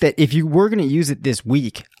I think that if you were going to use it this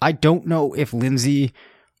week, I don't know if Lindsey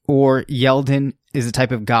or Yeldon is the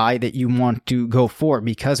type of guy that you want to go for,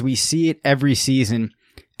 because we see it every season.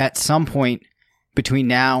 At some point between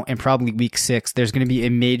now and probably week 6, there's going to be a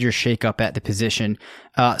major shakeup at the position.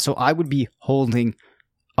 So I would be holding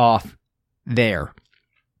off there.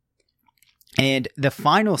 And the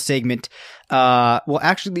final segment,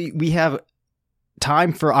 actually, we have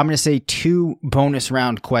time for, I'm going to say, 2 bonus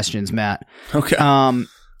round questions, Matt. Okay.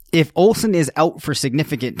 if Olsen is out for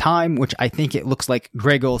significant time, which I think it looks like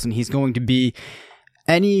Greg Olsen, he's going to be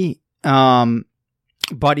any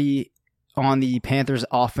buddy on the Panthers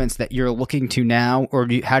offense that you're looking to now, or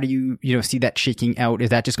how do you see that shaking out? Is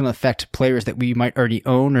that just going to affect players that we might already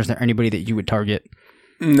own, or is there anybody that you would target?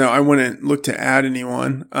 No, I wouldn't look to add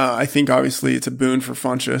anyone. I think obviously it's a boon for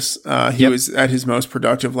Funchess. He was at his most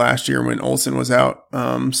productive last year when Olsen was out.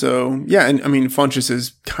 So yeah, and I mean Funchess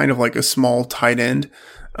is kind of like a small tight end.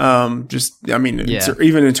 Even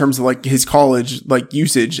in terms of like his college like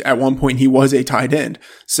usage, at one point he was a tight end.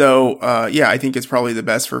 So I think it's probably the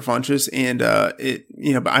best for Funchess, and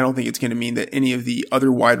but I don't think it's going to mean that any of the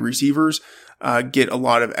other wide receivers get a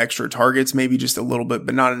lot of extra targets, maybe just a little bit,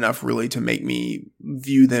 but not enough really to make me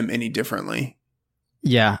view them any differently.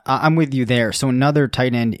 Yeah, I'm with you there. So another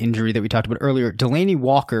tight end injury that we talked about earlier, Delaney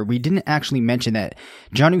Walker, we didn't actually mention that.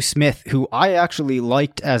 Jonnu Smith, who I actually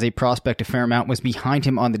liked as a prospect a fair amount, was behind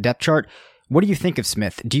him on the depth chart. What do you think of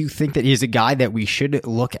Smith? Do you think that he's a guy that we should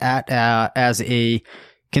look at as a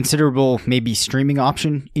considerable maybe streaming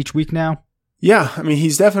option each week now? Yeah, I mean,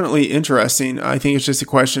 he's definitely interesting. I think it's just a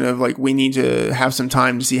question of like, we need to have some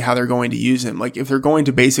time to see how they're going to use him. Like if they're going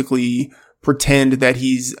to basically pretend that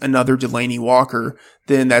he's another Delaney Walker,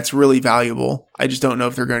 then that's really valuable. I just don't know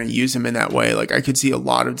if they're going to use him in that way. Like I could see a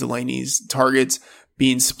lot of Delaney's targets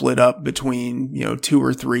being split up between, 2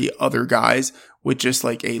 or 3 other guys with just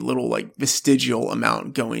like a little like vestigial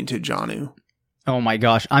amount going to Jonnu. Oh my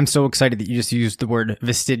gosh. I'm so excited that you just used the word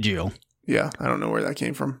vestigial. Yeah. I don't know where that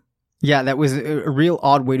came from. Yeah, that was a real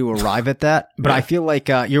odd way to arrive at that. But yeah. I feel like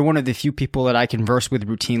you're one of the few people that I converse with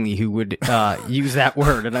routinely who would use that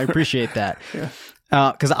word, and I appreciate that. Yeah.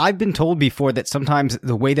 Because I've been told before that sometimes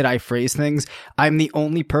the way that I phrase things, I'm the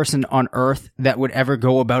only person on earth that would ever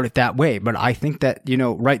go about it that way. But I think that,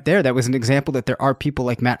 right there, that was an example that there are people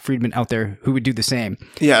like Matt Friedman out there who would do the same.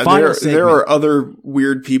 Yeah, there are other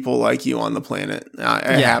weird people like you on the planet.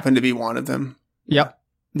 I happen to be one of them. Yep.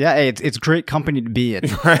 Yeah, hey, it's great company to be in.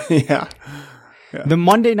 Yeah. The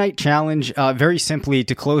Monday Night Challenge, very simply,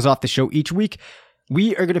 to close off the show each week,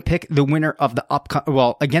 we are going to pick the winner of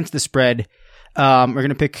the against the spread. We're going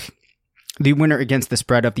to pick the winner against the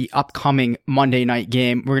spread of the upcoming Monday night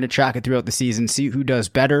game. We're going to track it throughout the season, see who does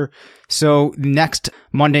better. So next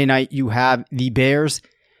Monday night, you have the Bears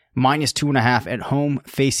 -2.5 at home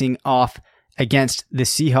facing off against the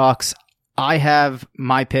Seahawks. I have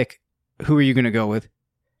my pick. Who are you going to go with?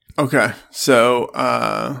 Okay, so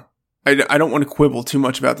I don't want to quibble too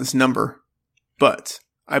much about this number, but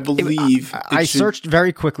I believe I searched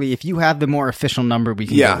very quickly. If you have the more official number, we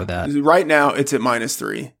can go with that. Right now, it's at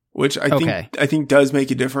 -3, which I think does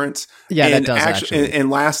make a difference. Yeah, that does actually. And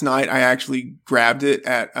last night, I actually grabbed it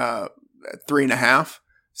at 3.5.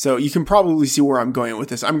 So you can probably see where I'm going with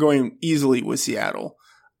this. I'm going easily with Seattle.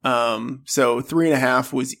 So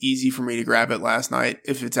 3.5 was easy for me to grab it last night.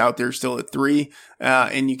 If it's out there still at 3,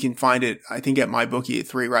 and you can find it, I think at my bookie at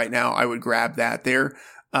 3 right now, I would grab that there.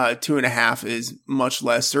 2.5 is much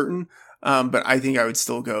less certain. But I think I would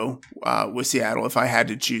still go, with Seattle. If I had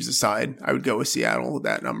to choose a side, I would go with Seattle with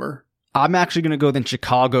that number. I'm actually going to go then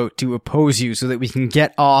Chicago to oppose you so that we can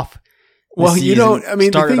get off. Well, the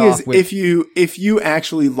thing is, if you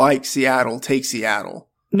actually like Seattle, take Seattle.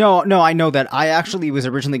 No, I know that. I actually was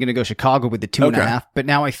originally going to go Chicago with the 2.5, but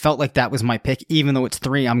now I felt like that was my pick. Even though it's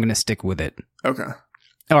 3, I'm going to stick with it. Okay.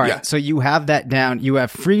 All right. So you have that down. You have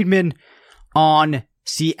Friedman on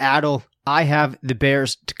Seattle. I have the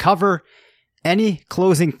Bears to cover. Any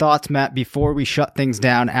closing thoughts, Matt, before we shut things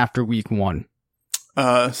down after week 1?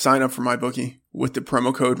 Sign up for my bookie with the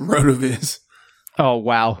promo code RotoViz. Oh,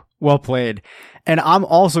 wow. Well played. And I'm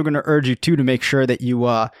also going to urge you, too, to make sure that you,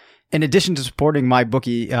 in addition to supporting my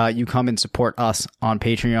bookie, you come and support us on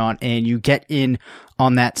Patreon and you get in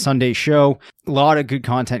on that Sunday show. A lot of good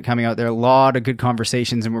content coming out there, a lot of good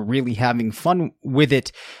conversations, and we're really having fun with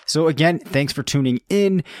it. So again, thanks for tuning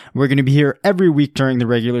in. We're going to be here every week during the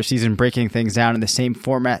regular season, breaking things down in the same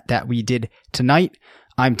format that we did tonight.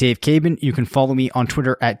 I'm Dave Cabin. You can follow me on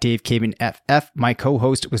Twitter at DaveCabinFF. My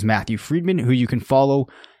co-host was Matthew Friedman, who you can follow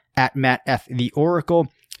at MattF_The_Oracle.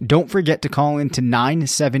 Don't forget to call in to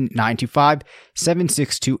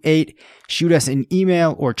 97925-7628. Shoot us an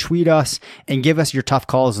email or tweet us and give us your tough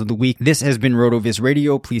calls of the week. This has been RotoViz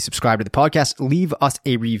Radio. Please subscribe to the podcast, leave us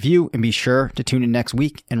a review, and be sure to tune in next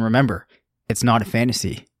week. And remember, it's not a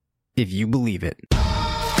fantasy if you believe it.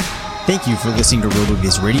 Thank you for listening to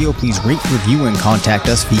RotoViz Radio. Please rate, review, and contact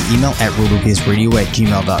us via email at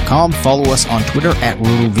rotovizradio@gmail.com. Follow us on Twitter at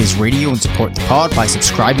RotoViz Radio and support the pod by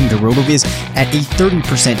subscribing to RotoViz at a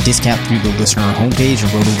 30% discount through the listener homepage at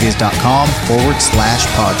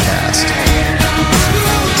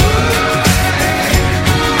rotoviz.com/podcast.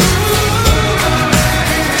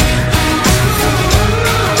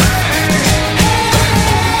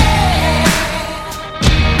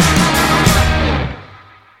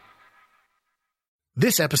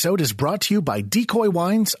 This episode is brought to you by Decoy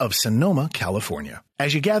Wines of Sonoma, California.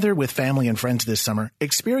 As you gather with family and friends this summer,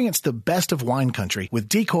 experience the best of wine country with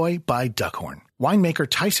Decoy by Duckhorn. Winemaker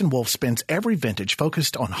Tyson Wolfe spends every vintage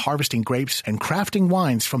focused on harvesting grapes and crafting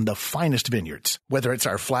wines from the finest vineyards. Whether it's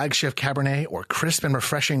our flagship Cabernet or crisp and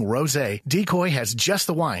refreshing Rosé, Decoy has just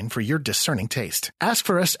the wine for your discerning taste. Ask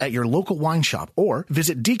for us at your local wine shop or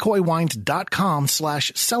visit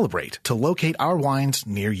decoywines.com/celebrate to locate our wines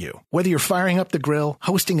near you. Whether you're firing up the grill,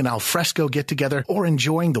 hosting an alfresco get-together, or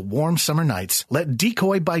enjoying the warm summer nights, let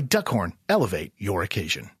Decoy by Duckhorn elevate your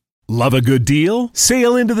occasion. Love a good deal?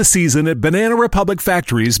 Sail into the season at Banana Republic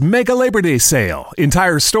Factory's Mega Labor Day Sale.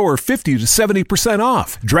 Entire store 50 to 70%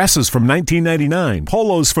 off. Dresses from $19.99.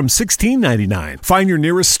 Polos from $16.99. Find your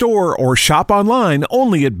nearest store or shop online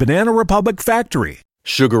only at Banana Republic Factory.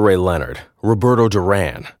 Sugar Ray Leonard, Roberto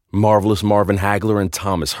Duran, Marvelous Marvin Hagler, and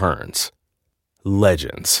Thomas Hearns.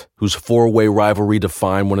 Legends, whose four-way rivalry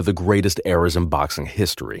defined one of the greatest eras in boxing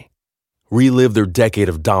history. Relive their decade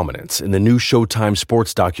of dominance in the new Showtime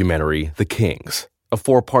sports documentary, The Kings, a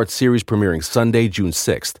 4-part series premiering Sunday, June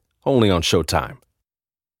 6th, only on Showtime.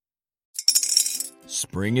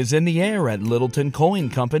 Spring is in the air at Littleton Coin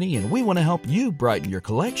Company, and we want to help you brighten your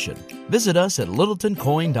collection. Visit us at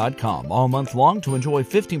littletoncoin.com all month long to enjoy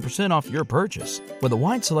 15% off your purchase. With a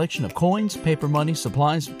wide selection of coins, paper money,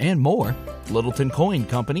 supplies, and more, Littleton Coin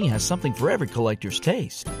Company has something for every collector's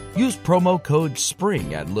taste. Use promo code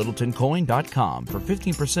SPRING at littletoncoin.com for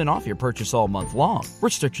 15% off your purchase all month long.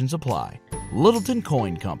 Restrictions apply. Littleton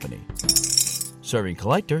Coin Company. Serving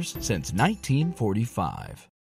collectors since 1945.